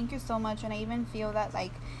 Cynthia. Thank you so much. And I even feel that,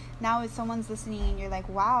 like, now if someone's listening and you're like,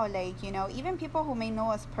 wow, like, you know, even people who may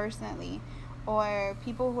know us personally, or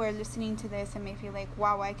people who are listening to this and may feel like,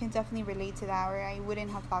 wow, I can definitely relate to that, or I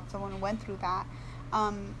wouldn't have thought someone went through that.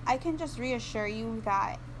 I can just reassure you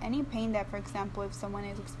that any pain that, for example, if someone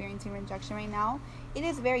is experiencing rejection right now, it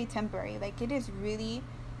is very temporary. Like, it is really,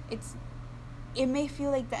 it may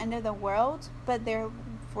feel like the end of the world, but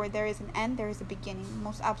therefore there is an end, there is a beginning,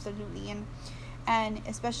 most absolutely. And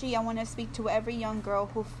especially I want to speak to every young girl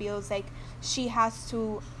who feels like she has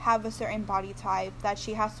to have a certain body type, that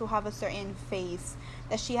she has to have a certain face,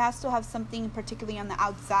 that she has to have something particularly on the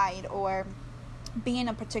outside, or be in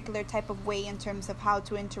a particular type of way in terms of how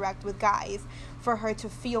to interact with guys for her to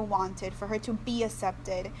feel wanted, for her to be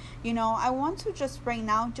accepted. You know, I want to just right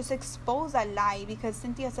now just expose that lie, because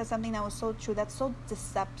Cynthia said something that was so true, that's so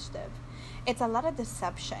deceptive. It's a lot of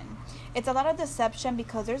deception. It's a lot of deception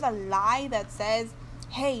because there's a lie that says,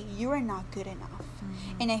 hey, you are not good enough.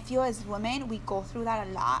 And I feel as women, we go through that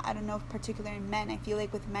a lot. I don't know if particularly in men. I feel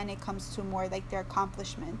like with men, it comes to more like their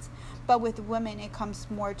accomplishments. But with women, it comes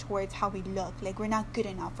more towards how we look. Like, we're not good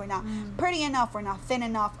enough. We're not pretty enough. We're not thin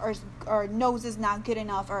enough. Our nose is not good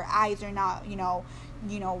enough. Our eyes are not,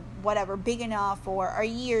 whatever, big enough. Or our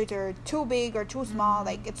ears are too big or too small.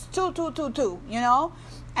 Like, it's too, you know?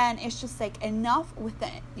 And it's just like enough with the,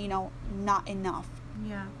 not enough.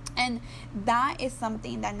 Yeah. And that is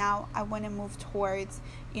something that now I want to move towards,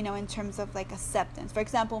 in terms of like acceptance. For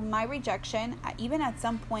example, my rejection, even at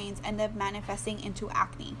some points, ended up manifesting into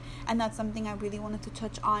acne. And that's something I really wanted to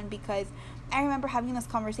touch on, because I remember having this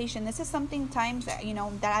conversation. This is something times that,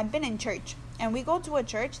 that I've been in church. And we go to a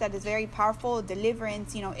church that is very powerful,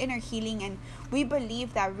 deliverance, inner healing. And we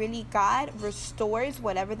believe that really God restores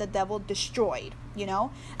whatever the devil destroyed,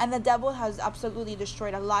 And the devil has absolutely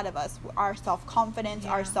destroyed a lot of us. Our self-confidence,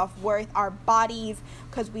 our self-worth, our bodies.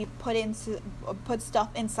 Because we put stuff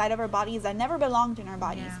inside of our bodies that never belonged in our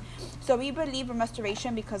bodies. Yeah. So we believe in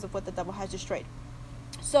restoration because of what the devil has destroyed.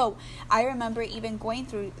 So I remember even going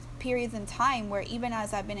through periods in time where even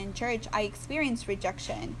as I've been in church, I experienced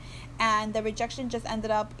rejection. And the rejection just ended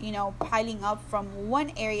up, piling up from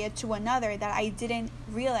one area to another that I didn't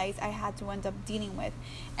realize I had to end up dealing with.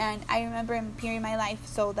 And I remember in a period of my life,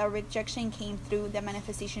 so the rejection came through the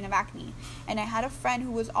manifestation of acne. And I had a friend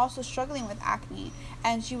who was also struggling with acne.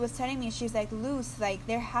 And she was telling me, she's like, Luz, like,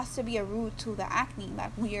 there has to be a root to the acne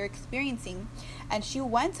that we are experiencing. And she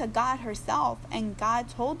went to God herself, and God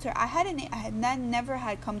told her, that never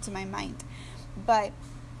had come to my mind. But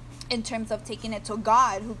in terms of taking it to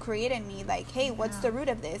God who created me, like, hey, what's the root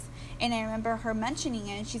of this? And I remember her mentioning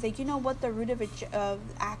it, and she's like, you know what the root of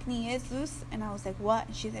acne is, Luz? And I was like, what?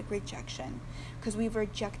 And she's like, rejection, because we've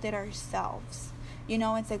rejected ourselves.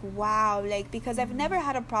 It's like, wow, like, because I've never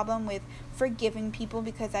had a problem with forgiving people,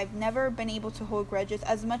 because I've never been able to hold grudges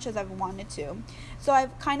as much as I've wanted to. So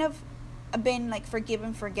I've kind of been like forgive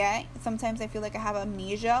and forget. Sometimes I feel like I have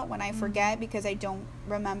amnesia when I forget, because I don't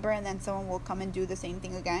remember, and then someone will come and do the same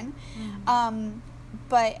thing again.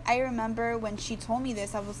 But I remember when she told me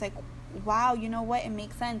this, I was like, wow, you know what, it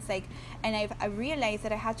makes sense. Like, and I realized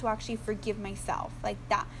that I had to actually forgive myself. Like,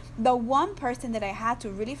 that the one person that I had to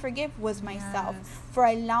really forgive was myself, for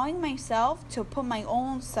allowing myself to put my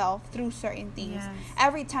own self through certain things.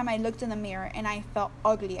 Every time I looked in the mirror and I felt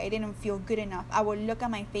ugly, I didn't feel good enough, I would look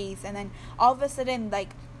at my face, and then all of a sudden, like,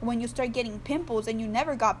 when you start getting pimples, and you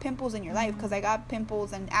never got pimples in your life, because I got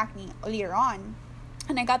pimples and acne later on.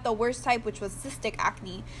 And I got the worst type, which was cystic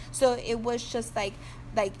acne. So it was just like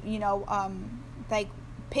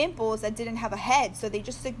pimples that didn't have a head. So they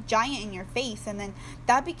just looked giant in your face. And then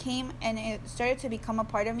that became, and it started to become a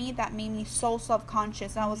part of me that made me so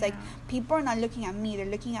self-conscious. And I was like, people are not looking at me, they're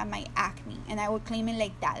looking at my acne. And I would claim it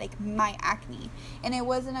like that, like my acne. And it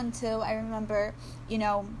wasn't until I remember,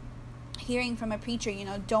 hearing from a preacher,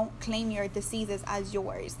 don't claim your diseases as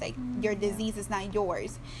yours. Like, your disease is not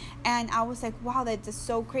yours. And I was like, wow, that's just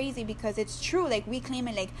so crazy, because it's true. Like, we claim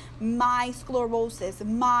it, like, my sclerosis,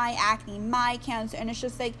 my acne, my cancer. And it's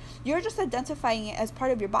just like, you're just identifying it as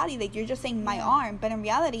part of your body. Like, you're just saying my arm. But in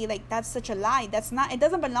reality, like, that's such a lie. It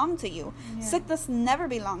doesn't belong to you. Sickness never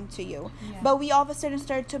belonged to you. But we all of a sudden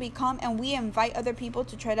start to become, and we invite other people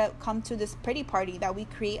to try to come to this pity party that we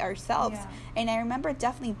create ourselves. And I remember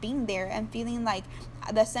definitely being there and feeling like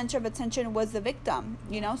the center of attention was the victim,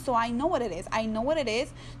 so I know what it is. I know what it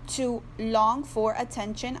is to long for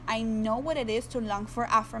attention. I know what it is to long for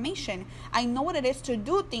affirmation. I know what it is to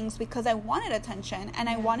do things because I wanted attention, and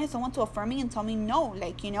I wanted someone to affirm me and tell me no.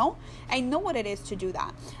 Like, I know what it is to do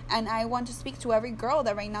that. And I want to speak to every girl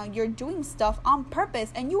that right now you're doing stuff on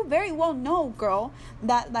purpose, and you very well know, girl,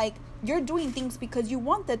 that like you're doing things because you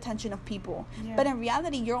want the attention of people. But in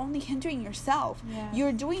reality, you're only hindering yourself.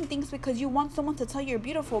 You're doing things because you want someone to tell you you're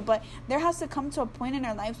beautiful. But there has to come to a point in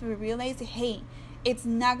our lives where we realize, hey, it's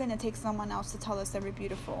not going to take someone else to tell us that we're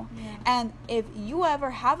beautiful. And if you ever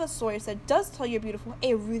have a source that does tell you you're beautiful,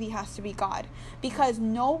 it really has to be God. Because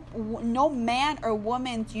no man or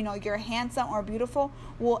woman, you're handsome or beautiful,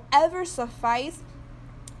 will ever suffice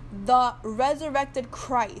the resurrected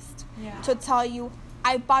Christ to tell you,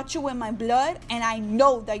 I bought you with my blood, and I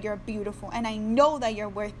know that you're beautiful, and I know that you're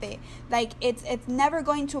worth it. Like, it's never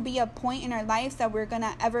going to be a point in our lives that we're going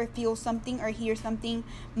to ever feel something or hear something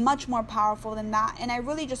much more powerful than that. And I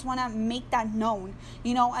really just want to make that known,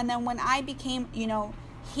 and then when I became,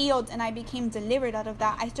 healed and I became delivered out of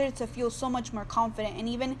that, I started to feel so much more confident. And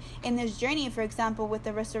even in this journey, for example, with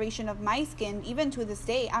the restoration of my skin, even to this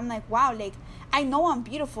day, I'm like, wow, like, I know I'm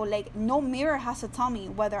beautiful. Like, no mirror has to tell me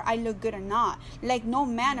whether I look good or not. Like, no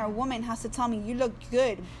man or woman has to tell me you look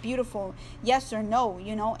good, beautiful, yes or no.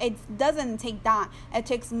 It doesn't take that. It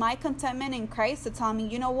takes my contentment in Christ to tell me,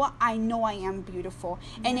 you know what, I know I am beautiful.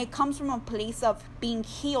 And it comes from a place of being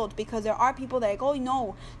healed, because there are people that are like, oh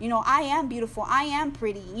no, I am beautiful, I am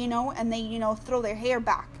pretty, and they, throw their hair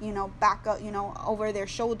back, back up, over their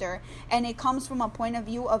shoulder. And it comes from a point of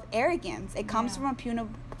view of arrogance. It comes from a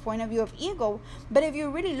point of view of ego. But if you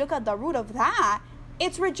really look at the root of that,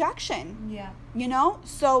 it's rejection.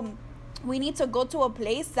 So we need to go to a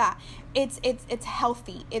place that it's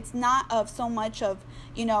healthy. It's not of so much of,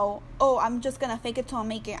 oh, I'm just gonna fake it till I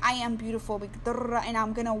make it. I am beautiful, and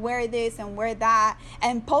I'm gonna wear this and wear that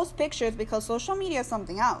and post pictures, because social media is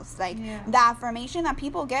something else. Like, the affirmation that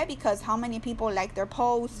people get because how many people like their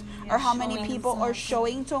posts, or how many people are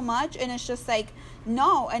showing too much, and it's just like,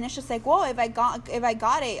 no. And it's just like, well, if I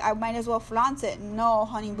got it, I might as well flaunt it. No,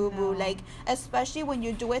 honey boo boo. Like, especially when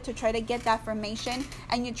you do it to try to get that affirmation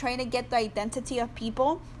and you try to get the identity of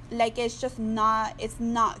people, like, it's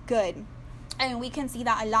not good. And we can see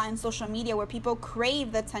that a lot in social media, where people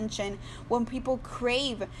crave the attention, when people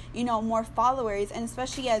crave, more followers. And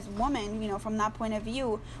especially as women, from that point of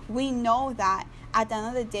view, we know that at the end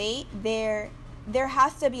of the day, there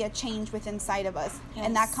has to be a change within inside of us.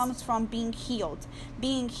 And that comes from being healed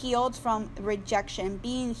from rejection,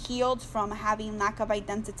 being healed from having lack of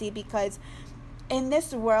identity. Because in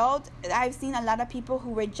this world, I've seen a lot of people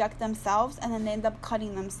who reject themselves, and then they end up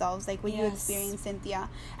cutting themselves, like what you experienced, Cynthia.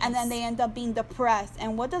 And then they end up being depressed.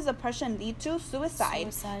 And what does depression lead to?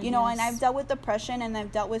 Suicide. And I've dealt with depression, and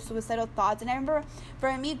I've dealt with suicidal thoughts. And I remember,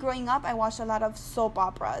 for me, growing up, I watched a lot of soap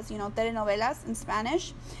operas, telenovelas in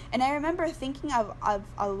Spanish. And I remember thinking of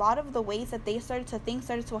a lot of the ways that they started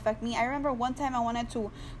to affect me. I remember one time I wanted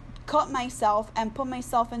to cut myself and put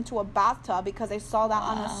myself into a bathtub because I saw that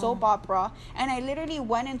on a soap opera. And I literally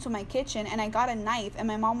went into my kitchen and I got a knife, and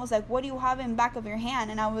my mom was like, what do you have in back of your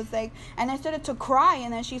hand? And I was like, and I started to cry,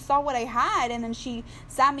 and then she saw what I had, and then she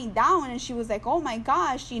sat me down, and she was like, oh my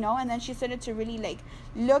gosh, and then she started to really like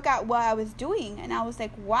look at what I was doing. And I was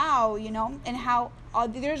like, wow, and how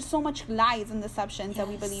there's so much lies and deceptions that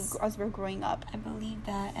we believe as we're growing up. I believe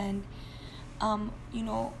that. And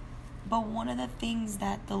but one of the things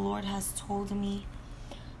that the Lord has told me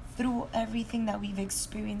through everything that we've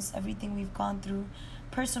experienced, everything we've gone through,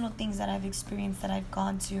 personal things that I've experienced, that I've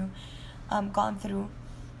gone through,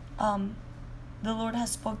 the Lord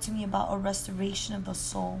has spoke to me about a restoration of the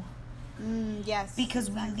soul. Yes. Because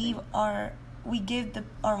exactly.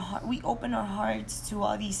 we open our hearts to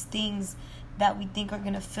all these things that we think are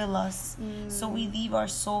going to fill us. So we leave our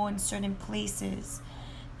soul in certain places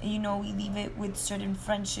you know, we leave it with certain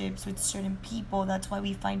friendships, with certain people. That's why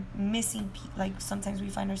we find missing like sometimes we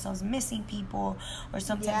find ourselves missing people, or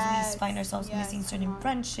sometimes we find ourselves missing certain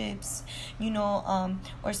friendships, you know,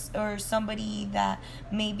 or somebody that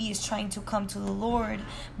maybe is trying to come to the Lord,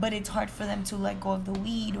 but it's hard for them to let go of the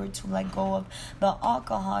weed or to let go of the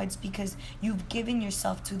alcohol. It's because you've given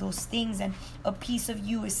yourself to those things, and a piece of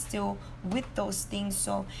you is still with those things.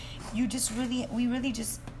 So we really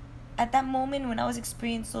just, at that moment when I was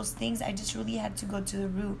experiencing those things, I just really had to go to the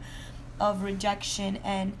root of rejection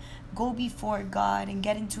and go before God and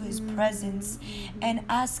get into His presence and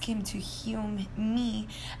ask Him to heal me,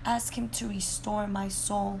 ask Him to restore my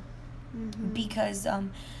soul, because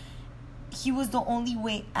He was the only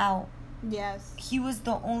way out. Yes. He was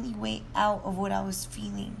the only way out of what I was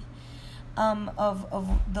feeling, of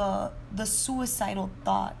the suicidal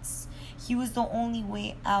thoughts. He was the only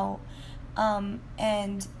way out,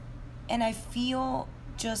 and I feel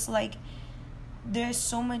just like there's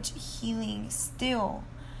so much healing still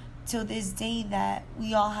till this day that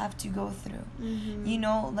we all have to go through. You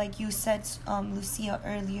know, like you said, Lucia,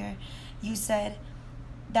 earlier, you said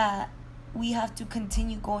that we have to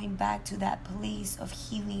continue going back to that place of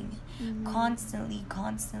healing constantly.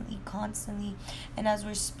 And as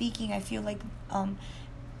we're speaking, I feel like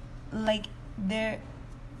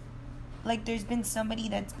there's been somebody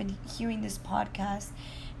that's been hearing this podcast,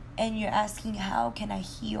 and you're asking, how can I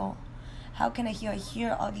heal? How can I heal? I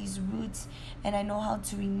hear all these roots and I know how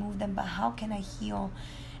to remove them, but how can I heal?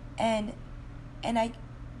 And I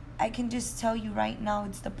can just tell you right now,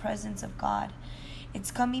 it's the presence of God.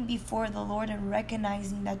 It's coming before the Lord and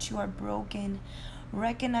recognizing that you are broken,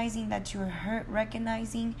 recognizing that you're hurt,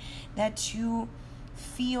 recognizing that you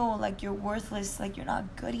feel like you're worthless, like you're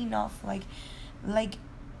not good enough, like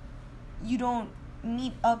you don't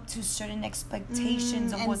meet up to certain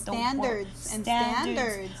expectations of what standards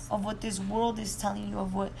of what this world is telling you,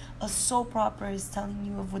 of what a soap opera is telling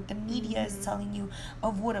you, of what the media is telling you,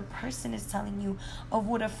 of what a person is telling you, of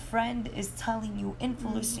what a friend is telling you,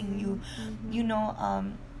 influencing you, you know,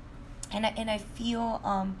 and I feel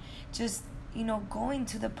just, you know, going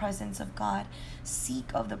to the presence of God,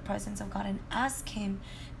 seek of the presence of God and ask Him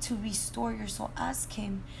to restore your soul. Ask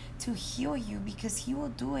Him to heal you, because He will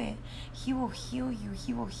do it. He will heal you.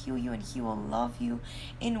 He will heal you, and He will love you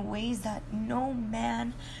in ways that no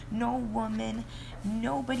man, no woman,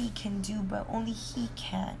 nobody can do, but only He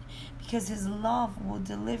can, because His love will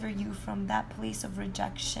deliver you from that place of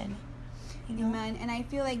rejection. You know? Amen. And I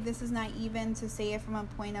feel like this is not even to say it from a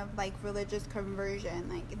point of like religious conversion.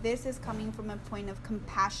 Like, this is coming from a point of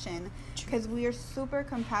compassion, because we are super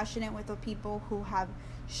compassionate with the people who have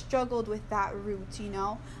struggled with that root, you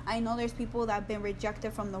know. I know there's people that have been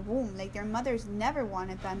rejected from the womb, like their mothers never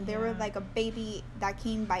wanted them. They were like a baby that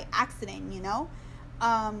came by accident, you know,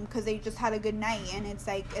 because they just had a good night. And it's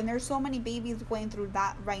like, and there's so many babies going through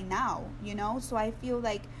that right now, you know. So I feel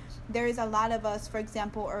like there is a lot of us, for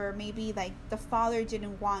example, or maybe like the father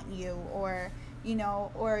didn't want you, or you know,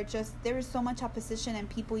 or just there is so much opposition and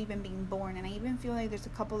people even being born. And I even feel like there's a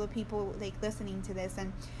couple of people like listening to this,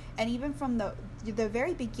 and even from the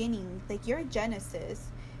very beginning, like your Genesis,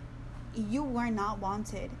 you were not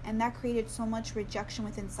wanted, and that created so much rejection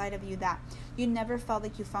within inside of you that you never felt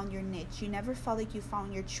like you found your niche. You never felt like you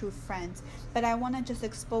found your true friends. But I want to just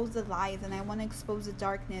expose the lies, and I want to expose the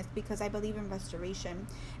darkness, because I believe in restoration,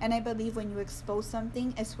 and I believe when you expose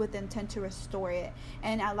something, it's with intent to restore it.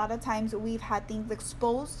 And a lot of times we've had things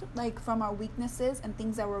exposed, like from our weaknesses and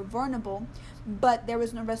things that were vulnerable, but there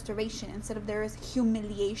was no restoration. Instead of, there is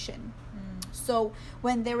humiliation. So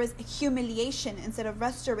when there is humiliation instead of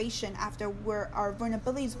restoration after our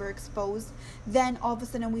vulnerabilities were exposed, then all of a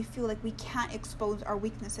sudden we feel like we can't expose our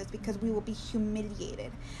weaknesses because we will be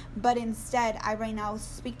humiliated. But instead, I right now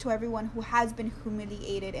speak to everyone who has been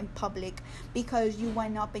humiliated in public because you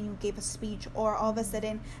went up and you gave a speech, or all of a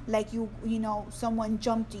sudden, like you know, someone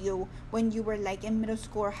jumped you when you were like in middle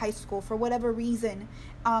school or high school for whatever reason.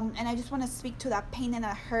 And I just want to speak to that pain and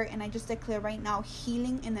that hurt, and I just declare right now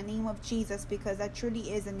healing in the name of Jesus, because that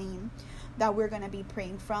truly is a name that we're going to be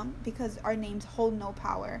praying from, because our names hold no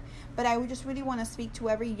power. But I would just really want to speak to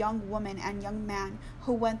every young woman and young man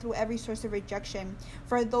who went through every source of rejection.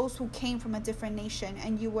 For those who came from a different nation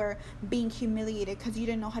and you were being humiliated because you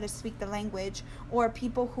didn't know how to speak the language, or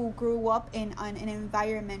people who grew up in an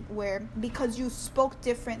environment where, because you spoke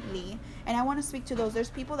differently, and I want to speak to those. There's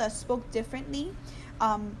people that spoke differently,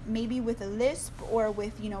 maybe with a lisp or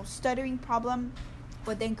with, you know, stuttering problem,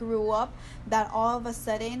 but they grew up that all of a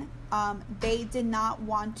sudden they did not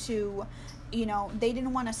want to they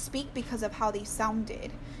didn't want to speak because of how they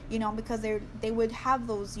sounded, because they would have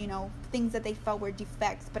those, things that they felt were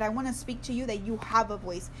defects. But I want to speak to you that you have a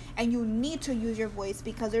voice, and you need to use your voice,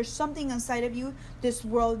 because there's something inside of you this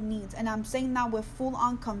world needs. And I'm saying that with full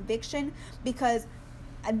on conviction, because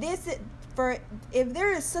if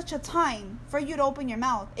there is such a time for you to open your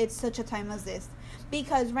mouth, it's such a time as this.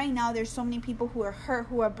 Because right now there's so many people who are hurt,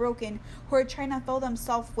 who are broken, who are trying to fill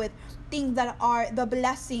themselves with things that are the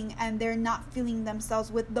blessing, and they're not filling themselves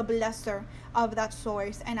with the blesser of that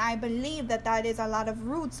source. And I believe that is a lot of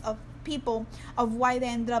roots of people, of why they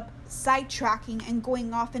ended up sidetracking and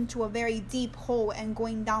going off into a very deep hole, and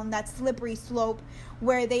going down that slippery slope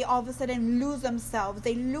where they all of a sudden lose themselves.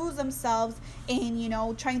 They lose themselves in,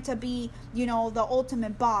 trying to be, the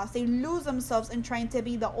ultimate boss. They lose themselves in trying to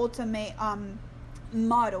be the ultimate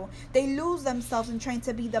model. They lose themselves in trying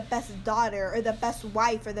to be the best daughter, or the best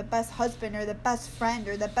wife, or the best husband, or the best friend,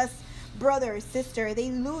 or the best brother or sister. A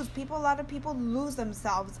lot of people lose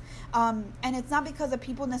themselves, and it's not because the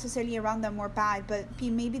people necessarily around them were bad, but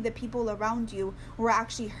maybe the people around you were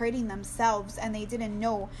actually hurting themselves, and they didn't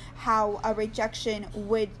know how a rejection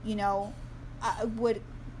would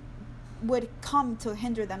come to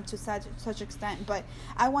hinder them to such extent. But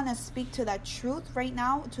I want to speak to that truth right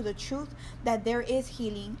now, to the truth that there is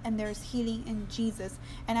healing, and there is healing in Jesus.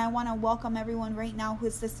 And I want to welcome everyone right now who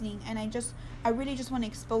is listening, and I really just want to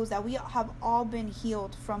expose that we have all been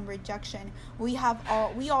healed from rejection. We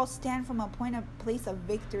all stand from a place of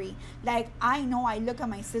victory. Like, I know I look at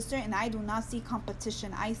my sister and I do not see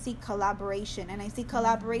competition. I see collaboration, and I see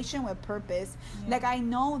collaboration with purpose. Yeah. Like, I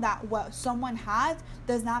know that what someone has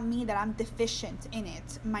does not mean that I'm deficient in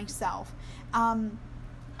it myself, or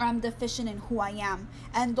I'm deficient in who I am.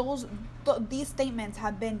 And these statements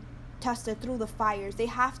have been tested through the fires. They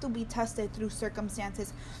have to be tested through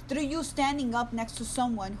circumstances, through you standing up next to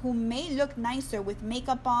someone who may look nicer with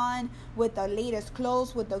makeup on, with the latest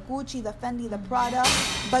clothes, with the Gucci, the Fendi, the Prada,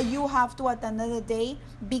 but you have to, at the end of the day,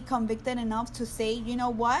 be convicted enough to say, you know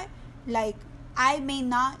what, like, I may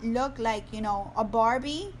not look like, a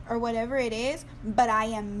Barbie or whatever it is, but I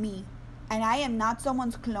am me, and I am not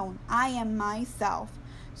someone's clone. I am myself.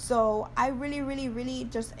 So I really, really, really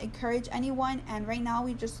just encourage anyone. And right now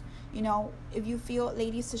we just, if you feel,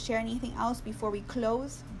 ladies, to share anything else before we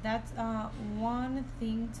close. That's one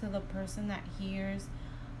thing to the person that hears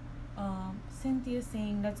Cynthia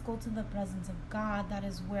saying, let's go to the presence of God. That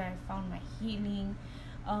is where I found my healing.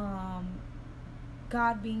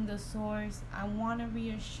 God being the source. I want to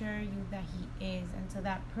reassure you that He is. And to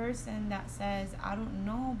that person that says, I don't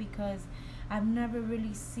know, because I've never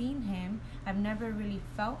really seen Him, I've never really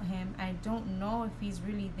felt Him, I don't know if He's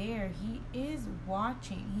really there. He is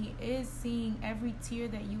watching. He is seeing every tear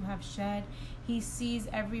that you have shed. He sees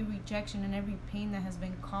every rejection and every pain that has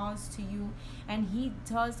been caused to you, and He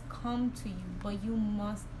does come to you, but you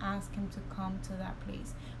must ask Him to come to that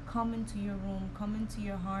place. Come into your room, come into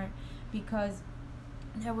your heart, because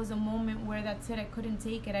there was a moment where that's it, I couldn't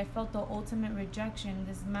take it. I felt the ultimate rejection.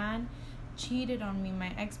 This man cheated on me.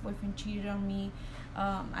 My ex-boyfriend cheated on me.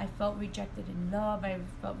 I felt rejected in love. I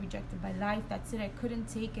felt rejected by life. That's it. I couldn't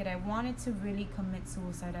take it. I wanted to really commit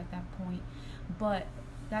suicide at that point. But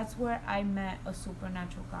that's where I met a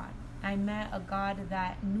supernatural God. I met a God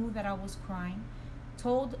that knew that I was crying,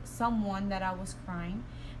 told someone that I was crying,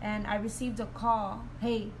 and I received a call.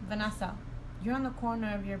 Hey, Vanessa, you're on the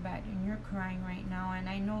corner of your bed and you're crying right now, and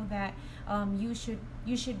I know that you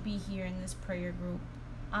should be here in this prayer group.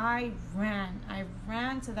 I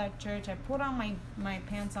ran to that church. I put on my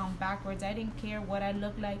pants on backwards. I didn't care what I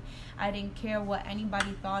looked like. I didn't care what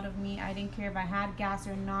anybody thought of me. I didn't care if I had gas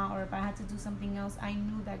or not, or if I had to do something else. I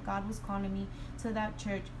knew that God was calling me to that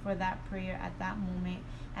church for that prayer at that moment,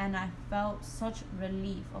 and I felt such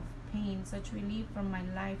relief of pain, such relief from my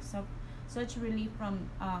life, such relief from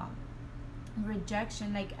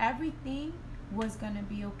rejection. Like, everything was gonna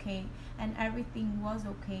be okay, and everything was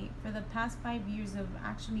okay. For the past 5 years of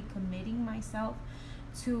actually committing myself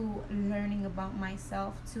to learning about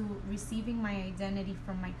myself, to receiving my identity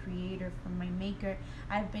from my creator, from my maker,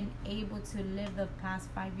 I've been able to live the past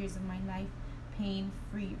 5 years of my life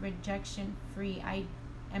pain-free, rejection-free. I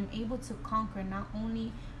am able to conquer not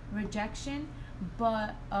only rejection,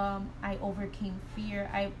 but I overcame fear.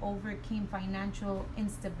 I overcame financial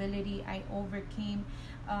instability. I overcame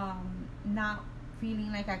not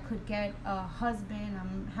feeling like I could get a husband.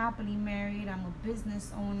 I'm happily married. I'm a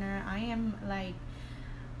business owner. I am like,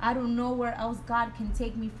 I don't know where else God can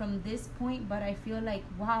take me from this point, but I feel like,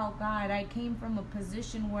 wow, God, I came from a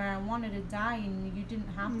position where I wanted to die, and you didn't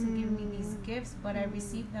have to give me these gifts, but I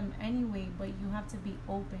received them anyway. But you have to be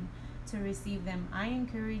open to receive them. I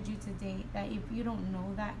encourage you today that if you don't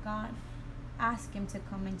know that God, ask him to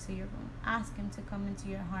come into your room. Ask him to come into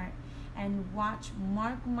your heart. And watch,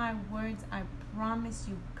 mark my words, I promise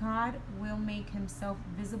you, God will make himself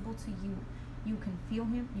visible to you. You can feel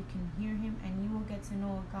him, you can hear him, and you will get to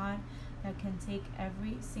know a God that can take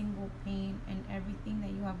every single pain and everything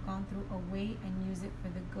that you have gone through away and use it for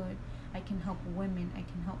the good. I can help women, I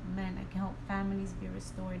can help men, I can help families be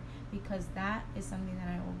restored, because that is something that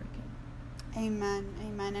I overcame. Amen,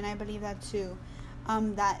 amen. And I believe that too.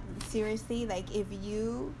 That seriously, like, if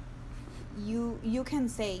you can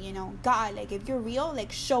say, you know, God, like, if you're real,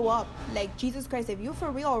 like, show up. Like, Jesus Christ, if you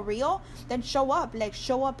for real, then show up. Like,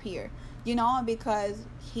 show up here, you know, because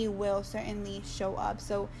he will certainly show up.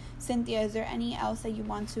 So, Cynthia, is there any else that you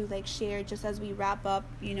want to, like, share just as we wrap up,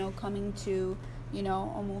 you know, coming to, you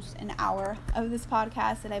know, almost an hour of this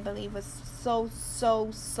podcast that I believe was so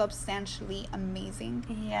substantially amazing?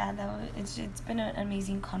 Yeah, it's been an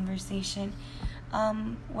amazing conversation.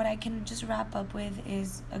 What I can just wrap up with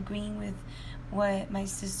is agreeing with what my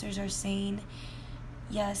sisters are saying.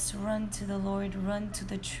 Yes, run to the Lord, run to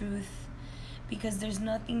the truth, because there's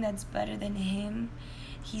nothing that's better than him.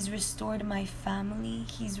 He's restored my family.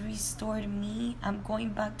 He's restored me. I'm going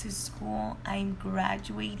back to school. I'm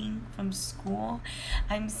graduating from school.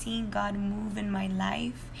 I'm seeing God move in my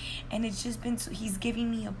life. And it's just been, he's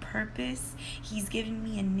giving me a purpose. He's giving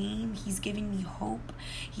me a name. He's giving me hope.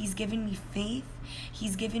 He's giving me faith.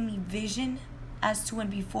 He's giving me vision. As to when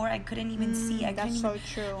before I couldn't even see. I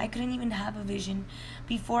couldn't even have a vision.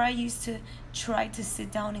 Before I used to try to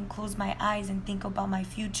sit down and close my eyes and think about my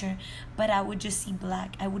future, but I would just see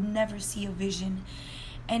black. I would never see a vision.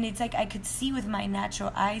 And it's like I could see with my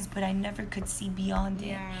natural eyes, but I never could see beyond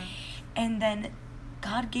it. And then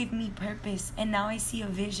God gave me purpose, and now I see a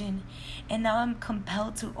vision, and now I'm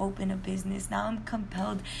compelled to open a business. Now I'm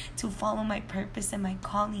compelled to follow my purpose and my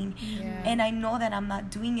calling. And I know that I'm not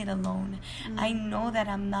doing it alone. I know that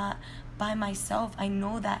I'm not by myself. I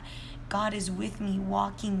know that God is with me,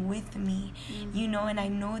 walking with me, you know, and I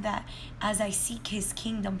know that as I seek his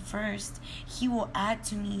kingdom first, he will add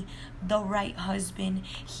to me the right husband.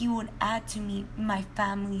 He will add to me my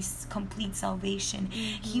family's complete salvation.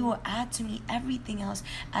 He will add to me everything else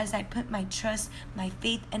as I put my trust, my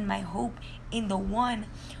faith, and my hope in the one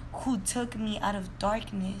who took me out of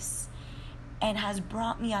darkness and has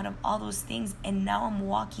brought me out of all those things. And now I'm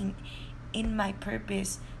walking in my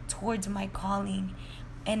purpose towards my calling.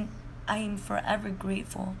 And I am forever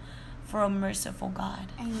grateful for a merciful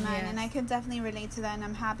God. Amen. Yes. And I can definitely relate to that, and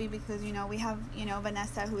I'm happy because, you know, we have, you know,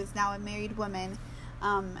 Vanessa, who is now a married woman,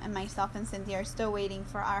 and myself and Cynthia are still waiting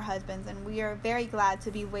for our husbands, and we are very glad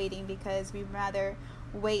to be waiting because we'd rather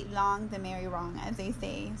wait long than marry wrong, as they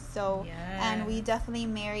say. So, and we definitely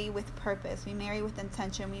marry with purpose. We marry with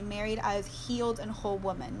intention. We married as healed and whole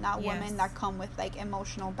women, not women that come with like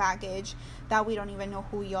emotional baggage that we don't even know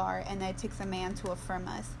who we are, and that it takes a man to affirm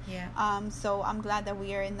us. So I'm glad that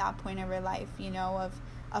we are in that point of our life, you know,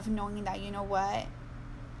 of knowing that, you know what,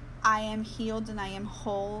 I am healed and I am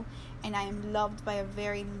whole, and I am loved by a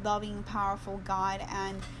very loving, powerful God,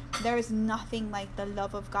 and there is nothing like the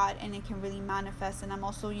love of God, and it can really manifest. And I'm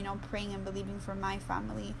also, you know, praying and believing for my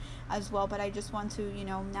family as well. But I just want to, you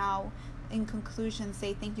know, now in conclusion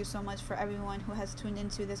say thank you so much for everyone who has tuned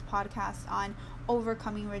into this podcast on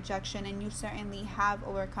overcoming rejection, and you certainly have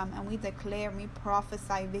overcome, and we declare and we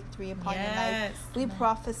prophesy victory upon your life. We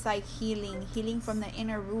prophesy healing from the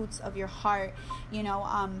inner roots of your heart, you know,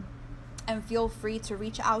 and feel free to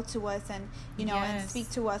reach out to us and, you know, and speak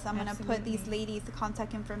to us. I'm going to put these ladies'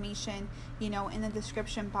 contact information, you know, in the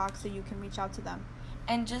description box so you can reach out to them.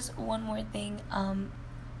 And just one more thing,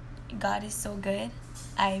 God is so good.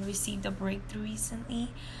 I received a breakthrough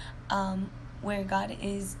recently, where God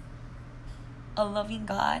is a loving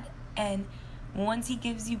God, and once he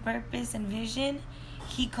gives you purpose and vision,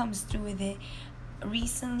 he comes through with it.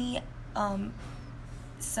 Recently,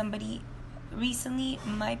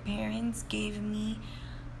 my parents gave me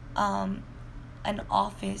an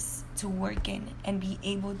office to work in and be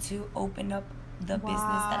able to open up the business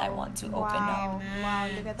that I want to open up. Wow,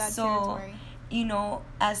 look at that territory. You know,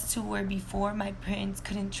 as to where before my parents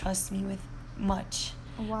couldn't trust me with much.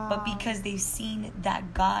 But because they've seen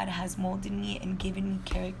that God has molded me and given me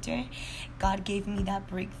character, God gave me that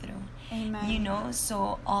breakthrough. Amen. You know,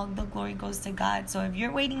 so all the glory goes to God. So if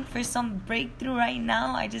you're waiting for some breakthrough right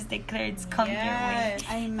now, I just declare it's come your way.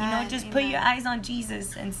 Amen. You know, just put your eyes on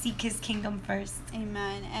Jesus and seek his kingdom first.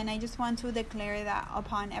 Amen. And I just want to declare that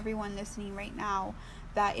upon everyone listening right now,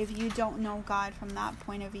 that if you don't know God from that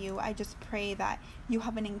point of view, I just pray that you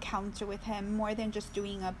have an encounter with him more than just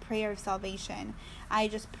doing a prayer of salvation. I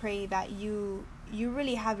just pray that you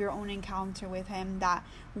really have your own encounter with him that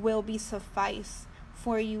will be suffice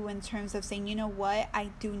for you in terms of saying, you know what, I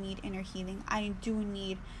do need inner healing. I do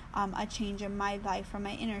need a change in my life from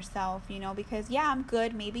my inner self, because I'm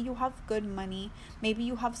good. Maybe you have good money. Maybe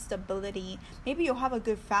you have stability. Maybe you have a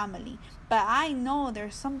good family. But I know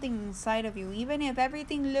there's something inside of you. Even if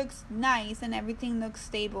everything looks nice and everything looks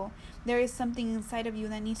stable, there is something inside of you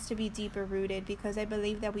that needs to be deeper rooted, because I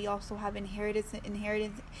believe that we also have inheritances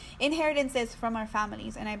from our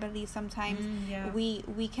families, and I believe sometimes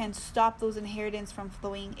we can stop those inheritance from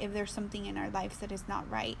flowing if there's something in our lives that is not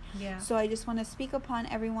right. So I just want to speak upon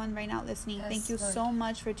everyone right now listening. Yes, thank you Lord. so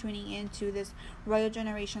much for tuning in to this Royal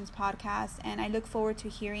Generations podcast, and I look forward to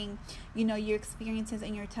hearing your experiences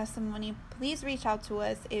and your testimony. Please reach out to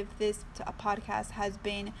us if this podcast has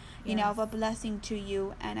been of a blessing to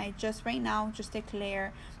you. And I just right now just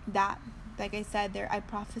declare that, like I said there, I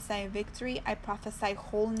prophesy victory. I prophesy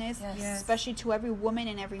wholeness, especially to every woman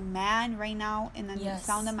and every man right now in the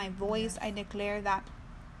sound of my voice. I declare that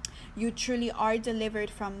you truly are delivered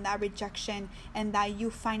from that rejection and that you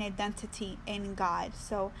find identity in God.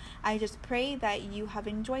 So I just pray that you have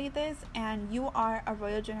enjoyed this, and you are a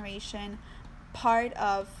Royal Generation part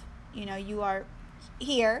of, you are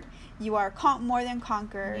here. You are more than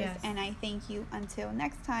conquerors. And I thank you until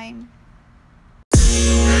next time.